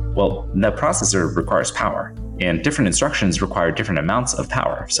 well, the processor requires power, and different instructions require different amounts of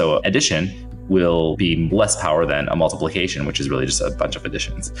power. So addition will be less power than a multiplication, which is really just a bunch of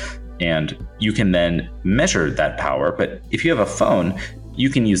additions. And you can then measure that power, but if you have a phone, you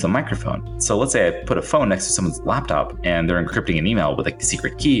can use the microphone. So let's say I put a phone next to someone's laptop and they're encrypting an email with a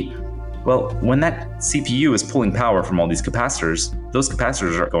secret key. Well, when that CPU is pulling power from all these capacitors, those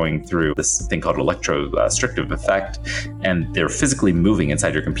capacitors are going through this thing called electrorestrictive effect, and they're physically moving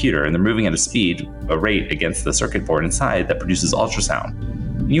inside your computer, and they're moving at a rate against the circuit board inside that produces ultrasound.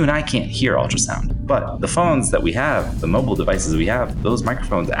 You and I can't hear ultrasound, but the phones that we have, the mobile devices we have, those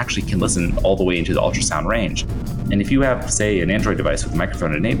microphones actually can listen all the way into the ultrasound range. And if you have, say, an Android device with the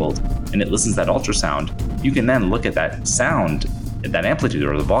microphone enabled, and it listens to that ultrasound, you can then look at that sound, that amplitude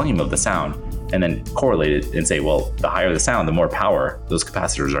or the volume of the sound, and then correlate it and say, well, the higher the sound, the more power those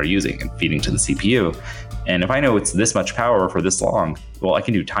capacitors are using and feeding to the CPU. And if I know it's this much power for this long, well, I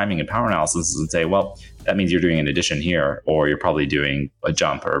can do timing and power analysis and say, well, that means you're doing an addition here, or you're probably doing a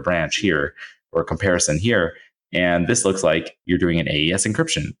jump or a branch here, or a comparison here. And this looks like you're doing an AES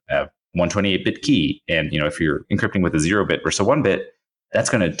encryption, a 128-bit key. And if you're encrypting with a 0-bit versus a 1-bit, that's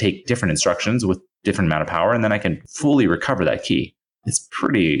going to take different instructions with different amount of power, and then I can fully recover that key. It's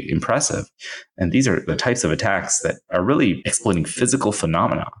pretty impressive. And these are the types of attacks that are really exploiting physical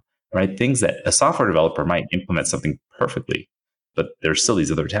phenomena, right? Things that a software developer might implement something perfectly, but there's still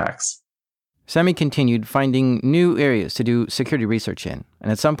these other attacks. Samy continued finding new areas to do security research in,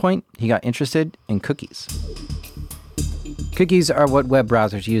 and at some point, he got interested in cookies. Cookies are what web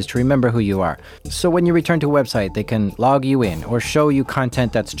browsers use to remember who you are. So when you return to a website, they can log you in or show you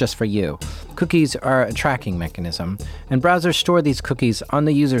content that's just for you. Cookies are a tracking mechanism, and browsers store these cookies on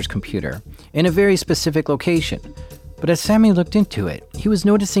the user's computer in a very specific location. But as Samy looked into it, he was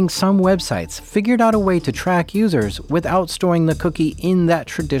noticing some websites figured out a way to track users without storing the cookie in that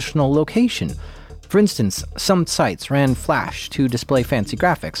traditional location. For instance, some sites ran Flash to display fancy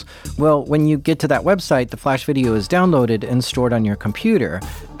graphics. Well, when you get to that website, the Flash video is downloaded and stored on your computer.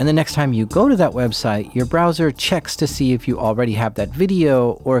 And the next time you go to that website, your browser checks to see if you already have that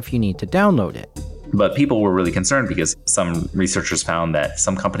video or if you need to download it. But people were really concerned because some researchers found that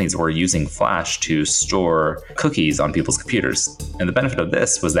some companies were using Flash to store cookies on people's computers. And the benefit of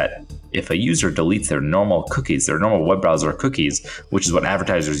this was that if a user deletes their normal cookies, their normal web browser cookies, which is what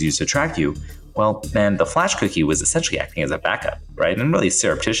advertisers use to track you, well, then the Flash cookie was essentially acting as a backup, right? And really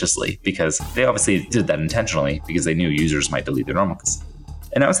surreptitiously, because they obviously did that intentionally because they knew users might delete their normal cookies.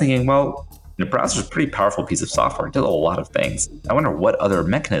 And I was thinking, well, the browser is a pretty powerful piece of software. It does a lot of things. I wonder what other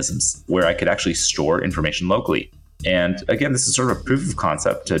mechanisms where I could actually store information locally. And again, this is sort of a proof of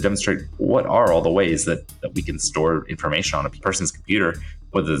concept to demonstrate what are all the ways that we can store information on a person's computer,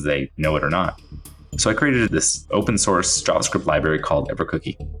 whether they know it or not. So I created this open source JavaScript library called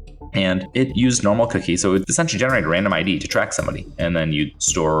EverCookie. And it used normal cookies. So it essentially generated a random ID to track somebody. And then you'd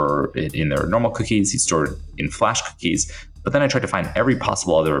store it in their normal cookies, you'd store it in Flash cookies. But then I tried to find every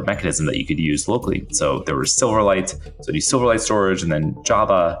possible other mechanism that you could use locally. So there was Silverlight, so do Silverlight storage, and then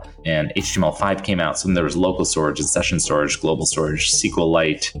Java, and HTML5 came out. So then there was local storage and session storage, global storage,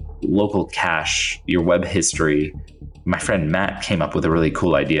 SQLite, local cache, your web history. My friend Matt came up with a really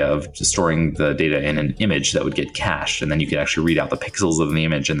cool idea of just storing the data in an image that would get cached, and then you could actually read out the pixels of the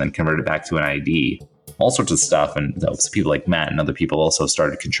image and then convert it back to an ID, all sorts of stuff. And people like Matt and other people also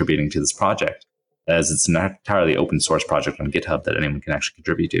started contributing to this project, as it's an entirely open source project on GitHub that anyone can actually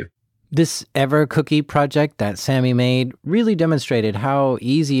contribute to. This EverCookie project that Samy made really demonstrated how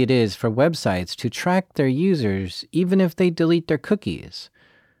easy it is for websites to track their users even if they delete their cookies.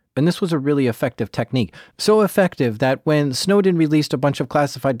 And this was a really effective technique. So effective that when Snowden released a bunch of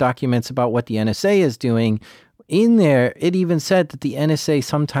classified documents about what the NSA is doing, in there, it even said that the NSA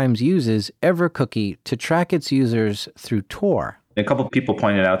sometimes uses EverCookie to track its users through Tor. A couple of people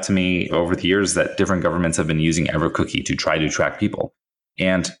pointed out to me over the years that different governments have been using EverCookie to try to track people.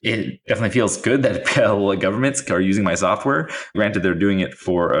 And it definitely feels good that governments are using my software. Granted, they're doing it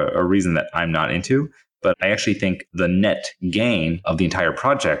for a reason that I'm not into. But I actually think the net gain of the entire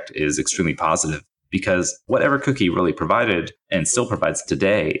project is extremely positive, because what EverCookie really provided and still provides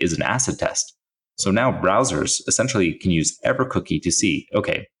today is an acid test. So now browsers essentially can use EverCookie to see,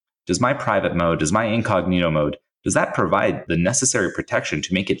 okay, does my private mode, does my incognito mode, does that provide the necessary protection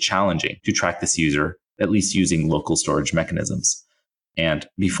to make it challenging to track this user, at least using local storage mechanisms? And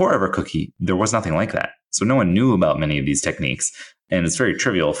before EverCookie, there was nothing like that. So no one knew about many of these techniques. And it's very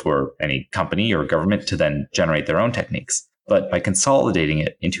trivial for any company or government to then generate their own techniques. But by consolidating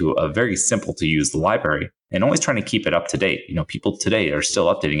it into a very simple to use library and always trying to keep it up to date, people today are still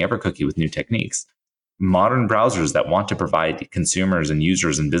updating EverCookie with new techniques. Modern browsers that want to provide consumers and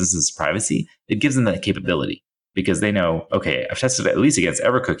users and businesses privacy, it gives them that capability, because they know, okay, I've tested it at least against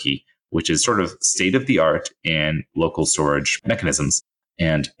EverCookie, which is sort of state of the art in local storage mechanisms.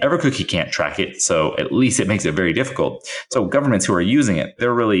 And EverCookie can't track it, so at least it makes it very difficult. So governments who are using it,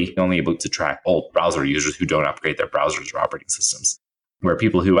 they're really only able to track old browser users who don't upgrade their browsers or operating systems. Where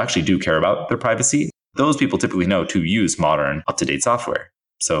people who actually do care about their privacy, those people typically know to use modern, up-to-date software.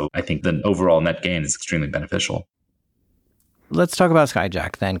 So I think the overall net gain is extremely beneficial. Let's talk about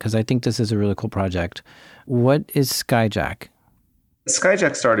Skyjack then, because I think this is a really cool project. What is Skyjack?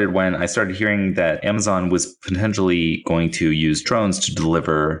 Skyjack started when I started hearing that Amazon was potentially going to use drones to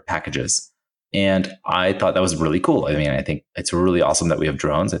deliver packages. And I thought that was really cool. I mean, I think it's really awesome that we have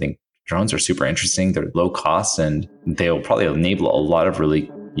drones. I think drones are super interesting. They're low cost, and they'll probably enable a lot of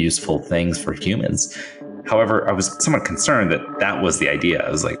really useful things for humans. However, I was somewhat concerned that that was the idea. I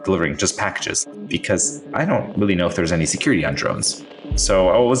was like delivering just packages, because I don't really know if there's any security on drones. So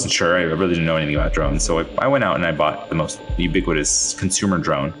I wasn't sure. I really didn't know anything about drones. So I went out and I bought the most ubiquitous consumer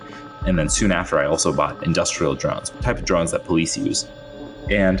drone. And then soon after, I also bought industrial drones, the type of drones that police use.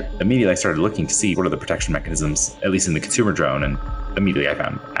 And immediately I started looking to see what are the protection mechanisms, at least in the consumer drone. And immediately I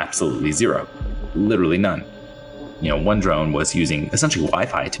found absolutely zero, literally none. One drone was using essentially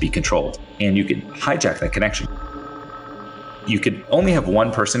Wi-Fi to be controlled, and you could hijack that connection. You could only have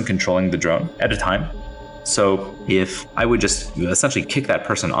one person controlling the drone at a time. So if I would just essentially kick that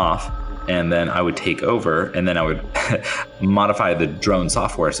person off, and then I would take over, and then I would modify the drone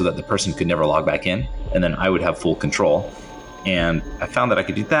software so that the person could never log back in, and then I would have full control. And I found that I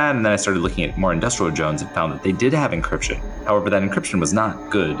could do that, and then I started looking at more industrial drones and found that they did have encryption. However, that encryption was not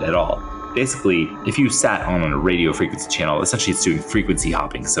good at all. Basically, if you sat on a radio frequency channel, essentially it's doing frequency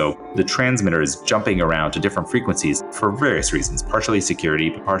hopping. So the transmitter is jumping around to different frequencies for various reasons, partially security,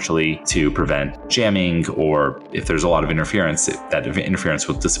 but partially to prevent jamming, or if there's a lot of interference, that interference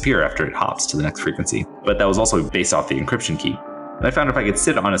will disappear after it hops to the next frequency. But that was also based off the encryption key. And I found if I could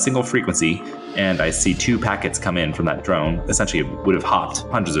sit on a single frequency and I see 2 packets come in from that drone, essentially it would have hopped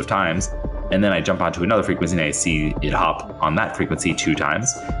hundreds of times. And then I jump onto another frequency and I see it hop on that frequency 2 times.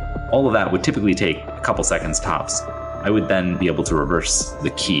 All of that would typically take a couple seconds tops. I would then be able to reverse the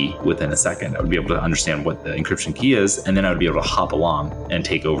key within a second. I would be able to understand what the encryption key is, and then I would be able to hop along and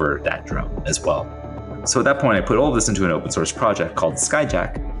take over that drone as well. So at that point, I put all of this into an open source project called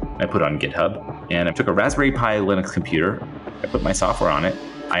Skyjack. I put it on GitHub, and I took a Raspberry Pi Linux computer. I put my software on it.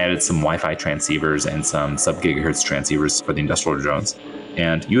 I added some Wi-Fi transceivers and some sub-gigahertz transceivers for the industrial drones.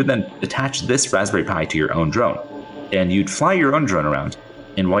 And you would then attach this Raspberry Pi to your own drone. And you'd fly your own drone around.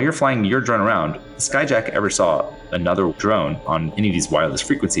 And while you're flying your drone around, if Skyjack ever saw another drone on any of these wireless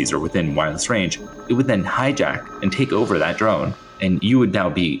frequencies or within wireless range, it would then hijack and take over that drone. And you would now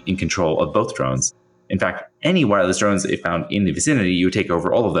be in control of both drones. In fact, any wireless drones it found in the vicinity, you would take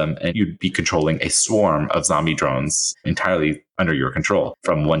over all of them and you'd be controlling a swarm of zombie drones entirely under your control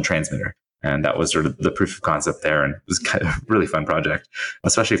from one transmitter. And that was sort of the proof of concept there. And it was kind of a really fun project,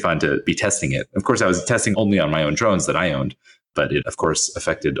 especially fun to be testing it. Of course, I was testing only on my own drones that I owned, but it, of course,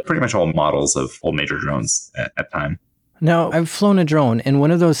 affected pretty much all models of all major drones at the time. Now, I've flown a drone, and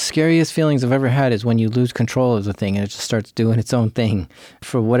one of those scariest feelings I've ever had is when you lose control of the thing and it just starts doing its own thing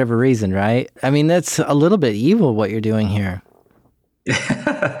for whatever reason, right? I mean, that's a little bit evil what you're doing here.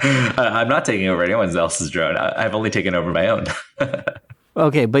 I'm not taking over anyone else's drone. I've only taken over my own.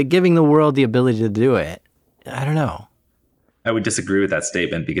 Okay, but giving the world the ability to do it, I don't know. I would disagree with that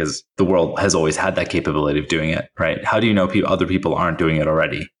statement because the world has always had that capability of doing it, right? How do you know other people aren't doing it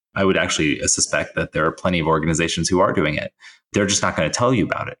already? I would actually suspect that there are plenty of organizations who are doing it. They're just not going to tell you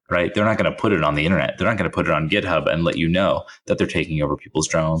about it, right? They're not going to put it on the internet. They're not going to put it on GitHub and let you know that they're taking over people's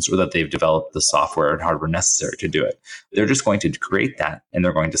drones or that they've developed the software and hardware necessary to do it. They're just going to create that and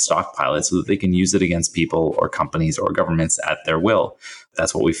they're going to stockpile it so that they can use it against people or companies or governments at their will.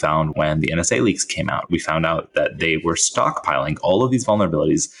 That's what we found when the NSA leaks came out. We found out that they were stockpiling all of these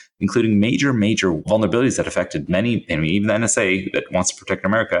vulnerabilities, including major vulnerabilities that affected many. I mean, even the NSA that wants to protect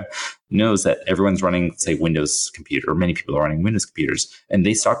America knows that everyone's running, say, Windows computer, or many people are running Windows computers, and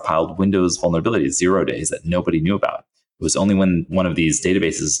they stockpiled Windows vulnerabilities 0 days that nobody knew about. It was only when one of these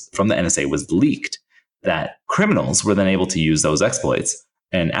databases from the NSA was leaked that criminals were then able to use those exploits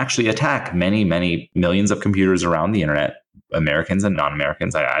and actually attack many millions of computers around the internet, Americans and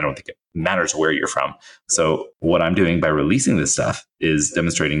non-Americans. I don't think it matters where you're from. So what I'm doing by releasing this stuff is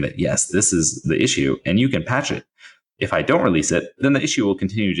demonstrating that, yes, this is the issue and you can patch it. If I don't release it, then the issue will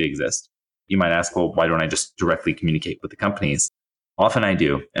continue to exist. You might ask, well, why don't I just directly communicate with the companies? Often I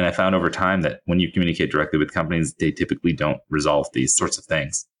do. And I found over time that when you communicate directly with companies, they typically don't resolve these sorts of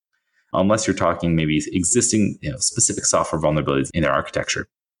things. Unless you're talking maybe existing, specific software vulnerabilities in their architecture.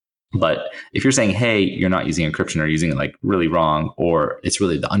 But if you're saying, hey, you're not using encryption or using it like really wrong, or it's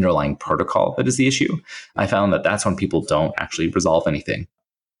really the underlying protocol that is the issue, I found that that's when people don't actually resolve anything.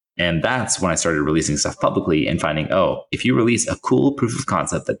 And that's when I started releasing stuff publicly and finding, oh, if you release a cool proof of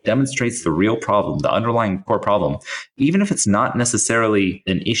concept that demonstrates the real problem, the underlying core problem, even if it's not necessarily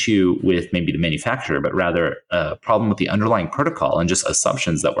an issue with maybe the manufacturer, but rather a problem with the underlying protocol and just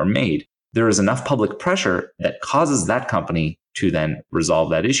assumptions that were made, there is enough public pressure that causes that company to then resolve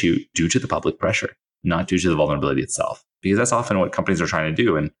that issue due to the public pressure, not due to the vulnerability itself. Because that's often what companies are trying to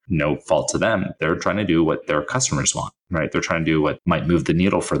do, and no fault to them. They're trying to do what their customers want, right? They're trying to do what might move the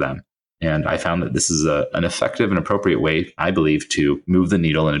needle for them. And I found that this is an effective and appropriate way, I believe, to move the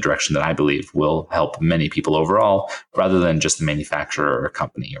needle in a direction that I believe will help many people overall, rather than just the manufacturer or a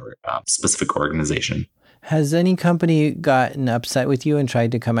company or a specific organization. Has any company gotten upset with you and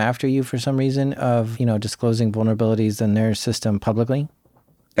tried to come after you for some reason of, disclosing vulnerabilities in their system publicly?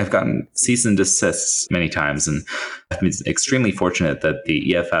 I've gotten cease and desists many times, and I've been extremely fortunate that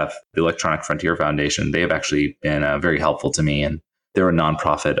the EFF, the Electronic Frontier Foundation, they have actually been very helpful to me. And they're a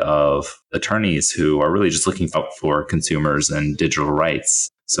nonprofit of attorneys who are really just looking out for consumers and digital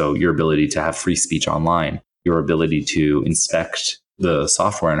rights. So your ability to have free speech online, your ability to inspect the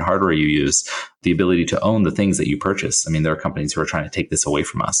software and hardware you use, the ability to own the things that you purchase. I mean, there are companies who are trying to take this away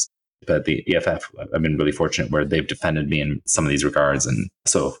from us. But the EFF, I've been really fortunate where they've defended me in some of these regards. And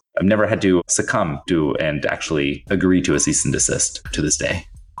so I've never had to succumb to and actually agree to a cease and desist to this day.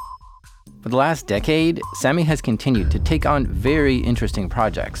 For the last decade, Samy has continued to take on very interesting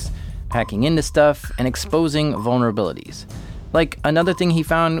projects, hacking into stuff and exposing vulnerabilities. Like, another thing he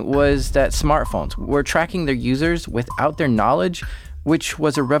found was that smartphones were tracking their users without their knowledge, which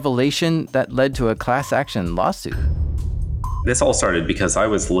was a revelation that led to a class action lawsuit. This all started because I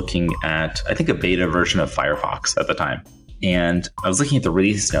was looking at, I think, a beta version of Firefox at the time. And I was looking at the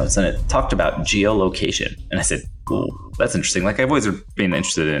release notes and it talked about geolocation. And I said, well, that's interesting. Like, I've always been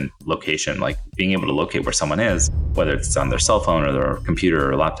interested in location, like being able to locate where someone is, whether it's on their cell phone or their computer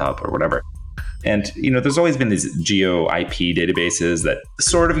or laptop or whatever. And, there's always been these geo IP databases that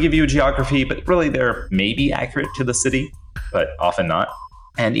sort of give you a geography, but really they're maybe accurate to the city, but often not.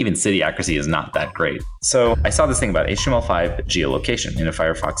 And even city accuracy is not that great. So I saw this thing about HTML5 geolocation in a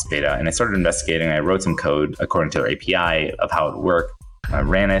Firefox beta, and I started investigating. I wrote some code according to their API of how it worked. I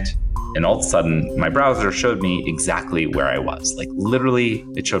ran it, and all of a sudden, my browser showed me exactly where I was. Like, literally,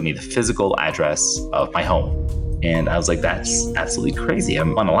 it showed me the physical address of my home. And I was like, that's absolutely crazy.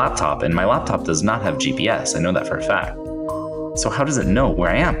 I'm on a laptop, and my laptop does not have GPS. I know that for a fact. So how does it know where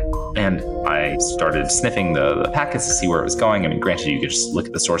I am? And I started sniffing the packets to see where it was going. I mean, granted, you could just look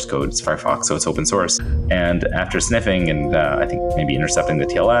at the source code. It's Firefox, so it's open source. And after sniffing and I think maybe intercepting the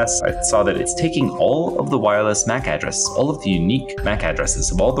TLS, I saw that it's taking all of the wireless MAC addresses, all of the unique MAC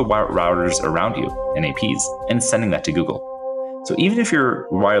addresses of all the routers around you, NAPs, and sending that to Google. So even if your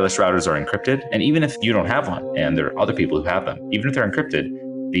wireless routers are encrypted, and even if you don't have one, and there are other people who have them, even if they're encrypted,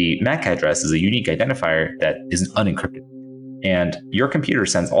 the MAC address is a unique identifier that is unencrypted. And your computer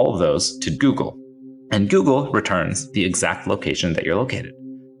sends all of those to Google. And Google returns the exact location that you're located.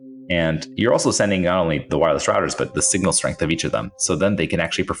 And you're also sending not only the wireless routers, but the signal strength of each of them. So then they can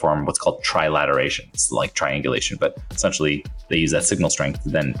actually perform what's called trilateration. It's like triangulation, but essentially they use that signal strength to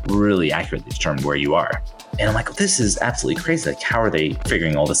then really accurately determine where you are. And I'm like, this is absolutely crazy. Like, how are they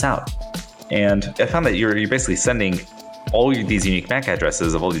figuring all this out? And I found that you're basically sending all these unique MAC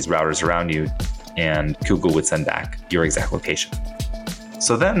addresses of all these routers around you, and Google would send back your exact location.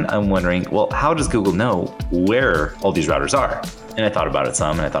 So then I'm wondering, well, how does Google know where all these routers are? And I thought about it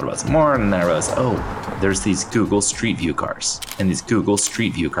some, and I thought about it some more, and then I realized, oh, there's these Google Street View cars. And these Google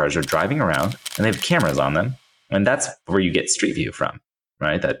Street View cars are driving around, and they have cameras on them. And that's where you get Street View from,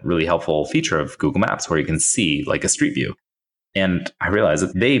 right? That really helpful feature of Google Maps where you can see like a street view. And I realized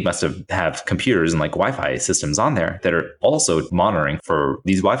that they must have computers and like Wi-Fi systems on there that are also monitoring for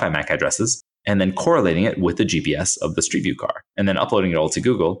these Wi-Fi MAC addresses and then correlating it with the GPS of the Street View car and then uploading it all to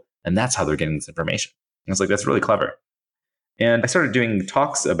Google. And that's how they're getting this information. And I was like, that's really clever. And I started doing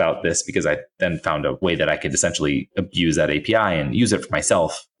talks about this because I then found a way that I could essentially use that API and use it for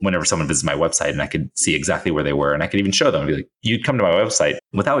myself whenever someone visits my website, and I could see exactly where they were. And I could even show them, be like, you'd come to my website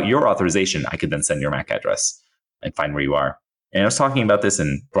without your authorization. I could then send your MAC address and find where you are. And I was talking about this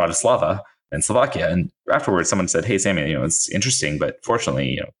in Bratislava in Slovakia. And afterwards, someone said, hey, Samy, it's interesting, but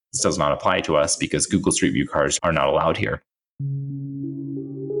fortunately, this does not apply to us because Google Street View cars are not allowed here.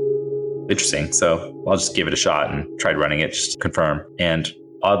 Interesting. So I'll just give it a shot and tried running it just to confirm. And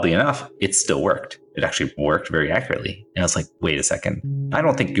oddly enough, it still worked. It actually worked very accurately. And I was like, wait a second. I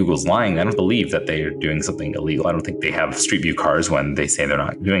don't think Google's lying. I don't believe that they're doing something illegal. I don't think they have Street View cars when they say they're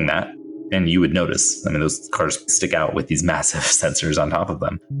not doing that. And you would notice, those cars stick out with these massive sensors on top of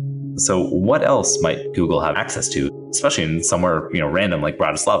them. So what else might Google have access to, especially in somewhere, random like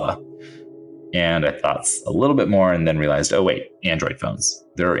Bratislava? And I thought a little bit more and then realized, oh, wait, Android phones.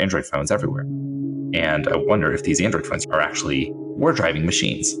 There are Android phones everywhere. And I wonder if these Android phones are actually war driving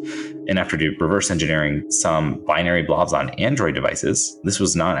machines. And after reverse engineering some binary blobs on Android devices, this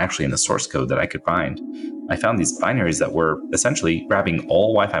was not actually in the source code that I could find. I found these binaries that were essentially grabbing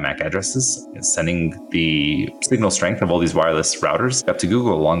all Wi-Fi MAC addresses and sending the signal strength of all these wireless routers up to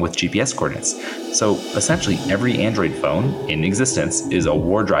Google along with GPS coordinates. So essentially every Android phone in existence is a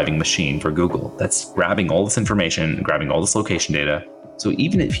war driving machine for Google that's grabbing all this information, grabbing all this location data. So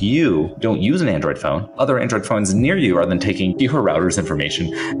even if you don't use an Android phone, other Android phones near you are then taking your router's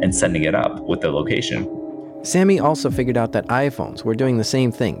information and sending it up with the location. Samy also figured out that iPhones were doing the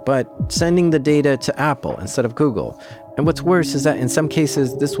same thing, but sending the data to Apple instead of Google. And what's worse is that in some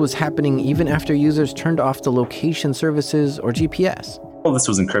cases, this was happening even after users turned off the location services or GPS. Well, this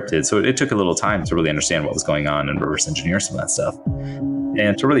was encrypted, so it took a little time to really understand what was going on and reverse engineer some of that stuff.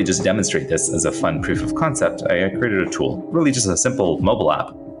 And to really just demonstrate this as a fun proof of concept, I created a tool, really just a simple mobile app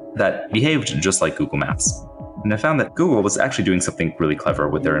that behaved just like Google Maps. And I found that Google was actually doing something really clever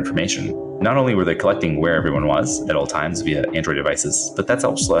with their information. Not only were they collecting where everyone was at all times via Android devices, but that's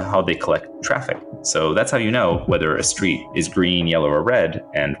also how they collect traffic. So that's how you know whether a street is green, yellow, or red,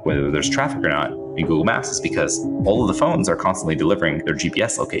 and whether there's traffic or not in Google Maps is because all of the phones are constantly delivering their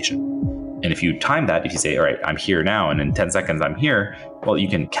GPS location. And if you time that, if you say, all right, I'm here now, and in 10 seconds I'm here, well, you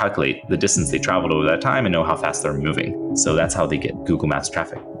can calculate the distance they traveled over that time and know how fast they're moving. So that's how they get Google Maps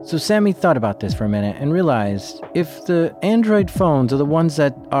traffic. So Samy thought about this for a minute and realized if the Android phones are the ones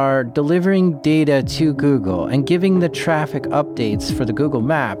that are delivering data to Google and giving the traffic updates for the Google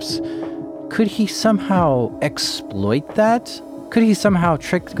Maps, could he somehow exploit that? Could he somehow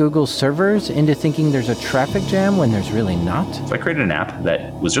trick Google's servers into thinking there's a traffic jam when there's really not? So I created an app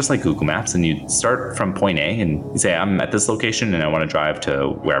that was just like Google Maps, and you'd start from point A and you say, I'm at this location and I want to drive to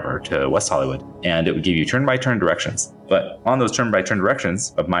wherever, to West Hollywood. And it would give you turn-by-turn directions. But on those turn-by-turn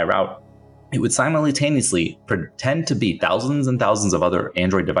directions of my route, it would simultaneously pretend to be thousands and thousands of other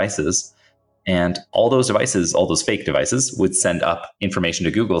Android devices. And all those devices, all those fake devices, would send up information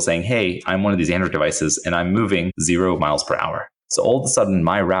to Google saying, hey, I'm one of these Android devices and I'm moving 0 miles per hour. So all of a sudden,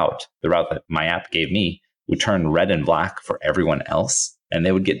 my route, the route that my app gave me, would turn red and black for everyone else, and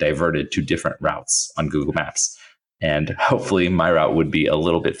they would get diverted to different routes on Google Maps. And hopefully my route would be a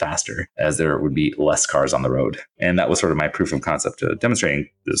little bit faster as there would be less cars on the road. And that was sort of my proof of concept demonstrating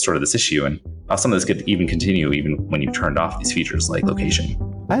this issue and how some of this could even continue even when you turned off these features like location.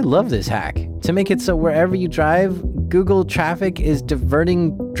 I love this hack. To make it so wherever you drive, Google traffic is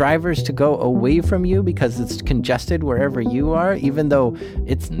diverting drivers to go away from you because it's congested wherever you are, even though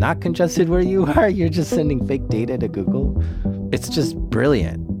it's not congested where you are. You're just sending fake data to Google. It's just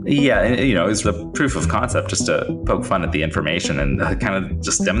brilliant. Yeah, and, it's the proof of concept just to poke fun at the information and kind of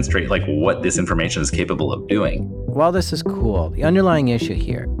just demonstrate like what this information is capable of doing. While this is cool, the underlying issue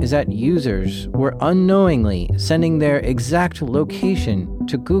here is that users were unknowingly sending their exact location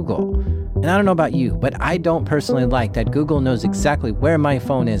to Google. And I don't know about you, but I don't personally like that Google knows exactly where my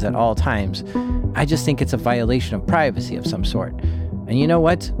phone is at all times. I just think it's a violation of privacy of some sort. And you know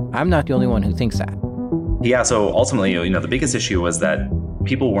what? I'm not the only one who thinks that. Yeah, so ultimately, the biggest issue was that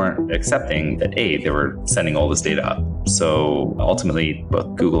people weren't accepting that, A, they were sending all this data up. So ultimately,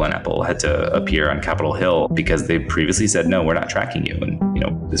 both Google and Apple had to appear on Capitol Hill because they previously said, no, we're not tracking you. And,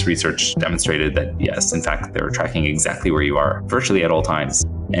 this research demonstrated that, yes, in fact, they were tracking exactly where you are virtually at all times.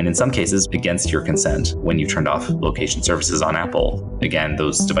 And in some cases, against your consent, when you turned off location services on Apple. Again,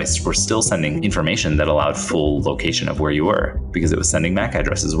 those devices were still sending information that allowed full location of where you were because it was sending MAC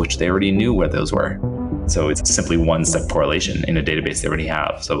addresses, which they already knew where those were. So it's simply one-step correlation in a database they already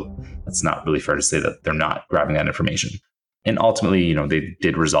have. So it's not really fair to say that they're not grabbing that information. And ultimately, they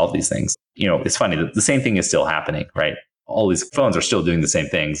did resolve these things. It's funny that the same thing is still happening, right? All these phones are still doing the same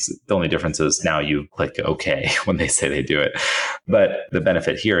things. The only difference is now you click OK when they say they do it. But the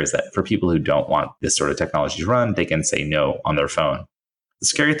benefit here is that for people who don't want this sort of technology to run, they can say no on their phone. The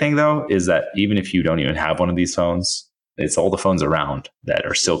scary thing, though, is that even if you don't even have one of these phones, it's all the phones around that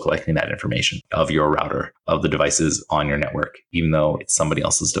are still collecting that information of your router, of the devices on your network, even though it's somebody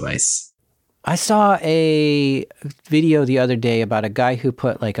else's device. I saw a video the other day about a guy who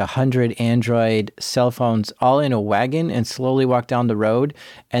put like 100 Android cell phones all in a wagon and slowly walked down the road.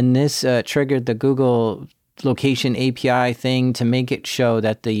 And this triggered the Google location API thing to make it show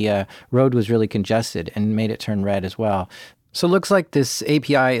that the road was really congested and made it turn red as well. So it looks like this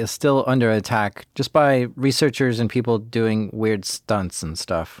API is still under attack just by researchers and people doing weird stunts and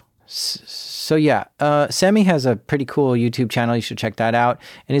stuff. So yeah, Samy has a pretty cool YouTube channel. You should check that out.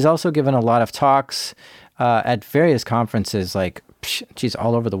 And he's also given a lot of talks at various conferences, like, geez,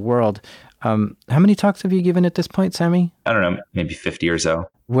 all over the world. How many talks have you given at this point, Samy? I don't know, maybe 50 or so.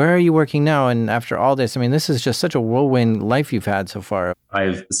 Where are you working now? And after all this, this is just such a whirlwind life you've had so far.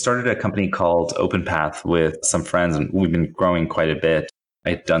 I've started a company called OpenPath with some friends, and we've been growing quite a bit.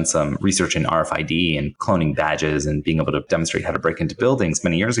 I've done some research in RFID and cloning badges and being able to demonstrate how to break into buildings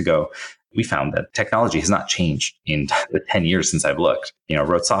many years ago. We found that technology has not changed in the 10 years since I've looked. I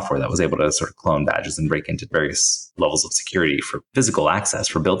wrote software that was able to sort of clone badges and break into various levels of security for physical access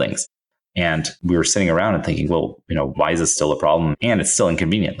for buildings. And we were sitting around and thinking, well, why is this still a problem? And it's still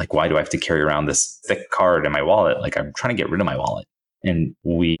inconvenient. Like, why do I have to carry around this thick card in my wallet? Like, I'm trying to get rid of my wallet. And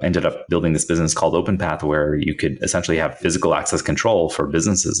we ended up building this business called OpenPath, where you could essentially have physical access control for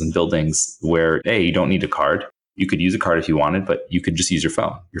businesses and buildings where, hey, you don't need a card. You could use a card if you wanted, but you could just use your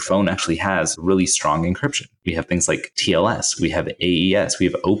phone. Your phone actually has really strong encryption. We have things like TLS, we have AES, we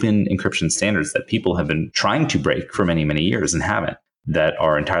have open encryption standards that people have been trying to break for many, many years and haven't, that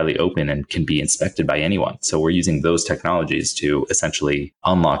are entirely open and can be inspected by anyone. So we're using those technologies to essentially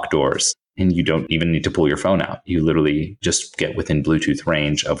unlock doors. And you don't even need to pull your phone out. You literally just get within Bluetooth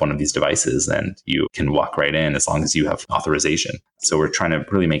range of one of these devices and you can walk right in as long as you have authorization. So we're trying to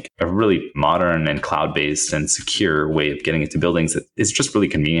really make a really modern and cloud-based and secure way of getting into buildings that is just really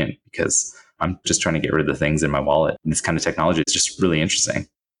convenient because I'm just trying to get rid of the things in my wallet. And this kind of technology is just really interesting.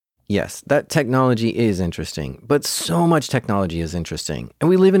 Yes, that technology is interesting, but so much technology is interesting. And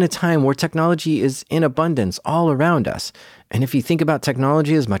we live in a time where technology is in abundance all around us. And if you think about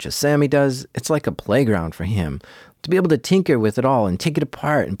technology as much as Samy does, it's like a playground for him. To be able to tinker with it all and take it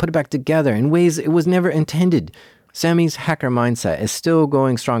apart and put it back together in ways it was never intended. Samy's hacker mindset is still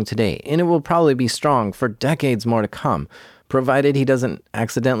going strong today, and it will probably be strong for decades more to come, provided he doesn't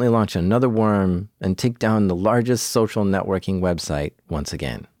accidentally launch another worm and take down the largest social networking website once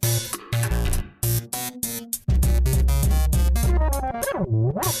again.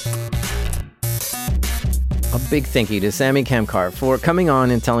 A big thank you to Samy Kamkar for coming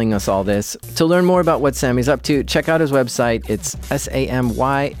on and telling us all this. To learn more about what Samy's up to, check out his website. It's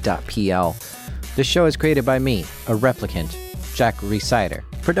samy.pl. This show is created by me, a replicant, Jack Resider.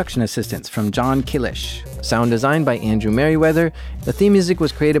 Production assistance from John Kilish. Sound design by Andrew Merriweather. The theme music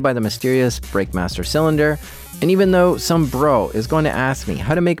was created by the mysterious Breakmaster Cylinder. And even though some bro is going to ask me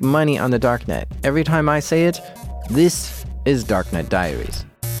how to make money on the darknet, every time I say it, This is Darknet Diaries.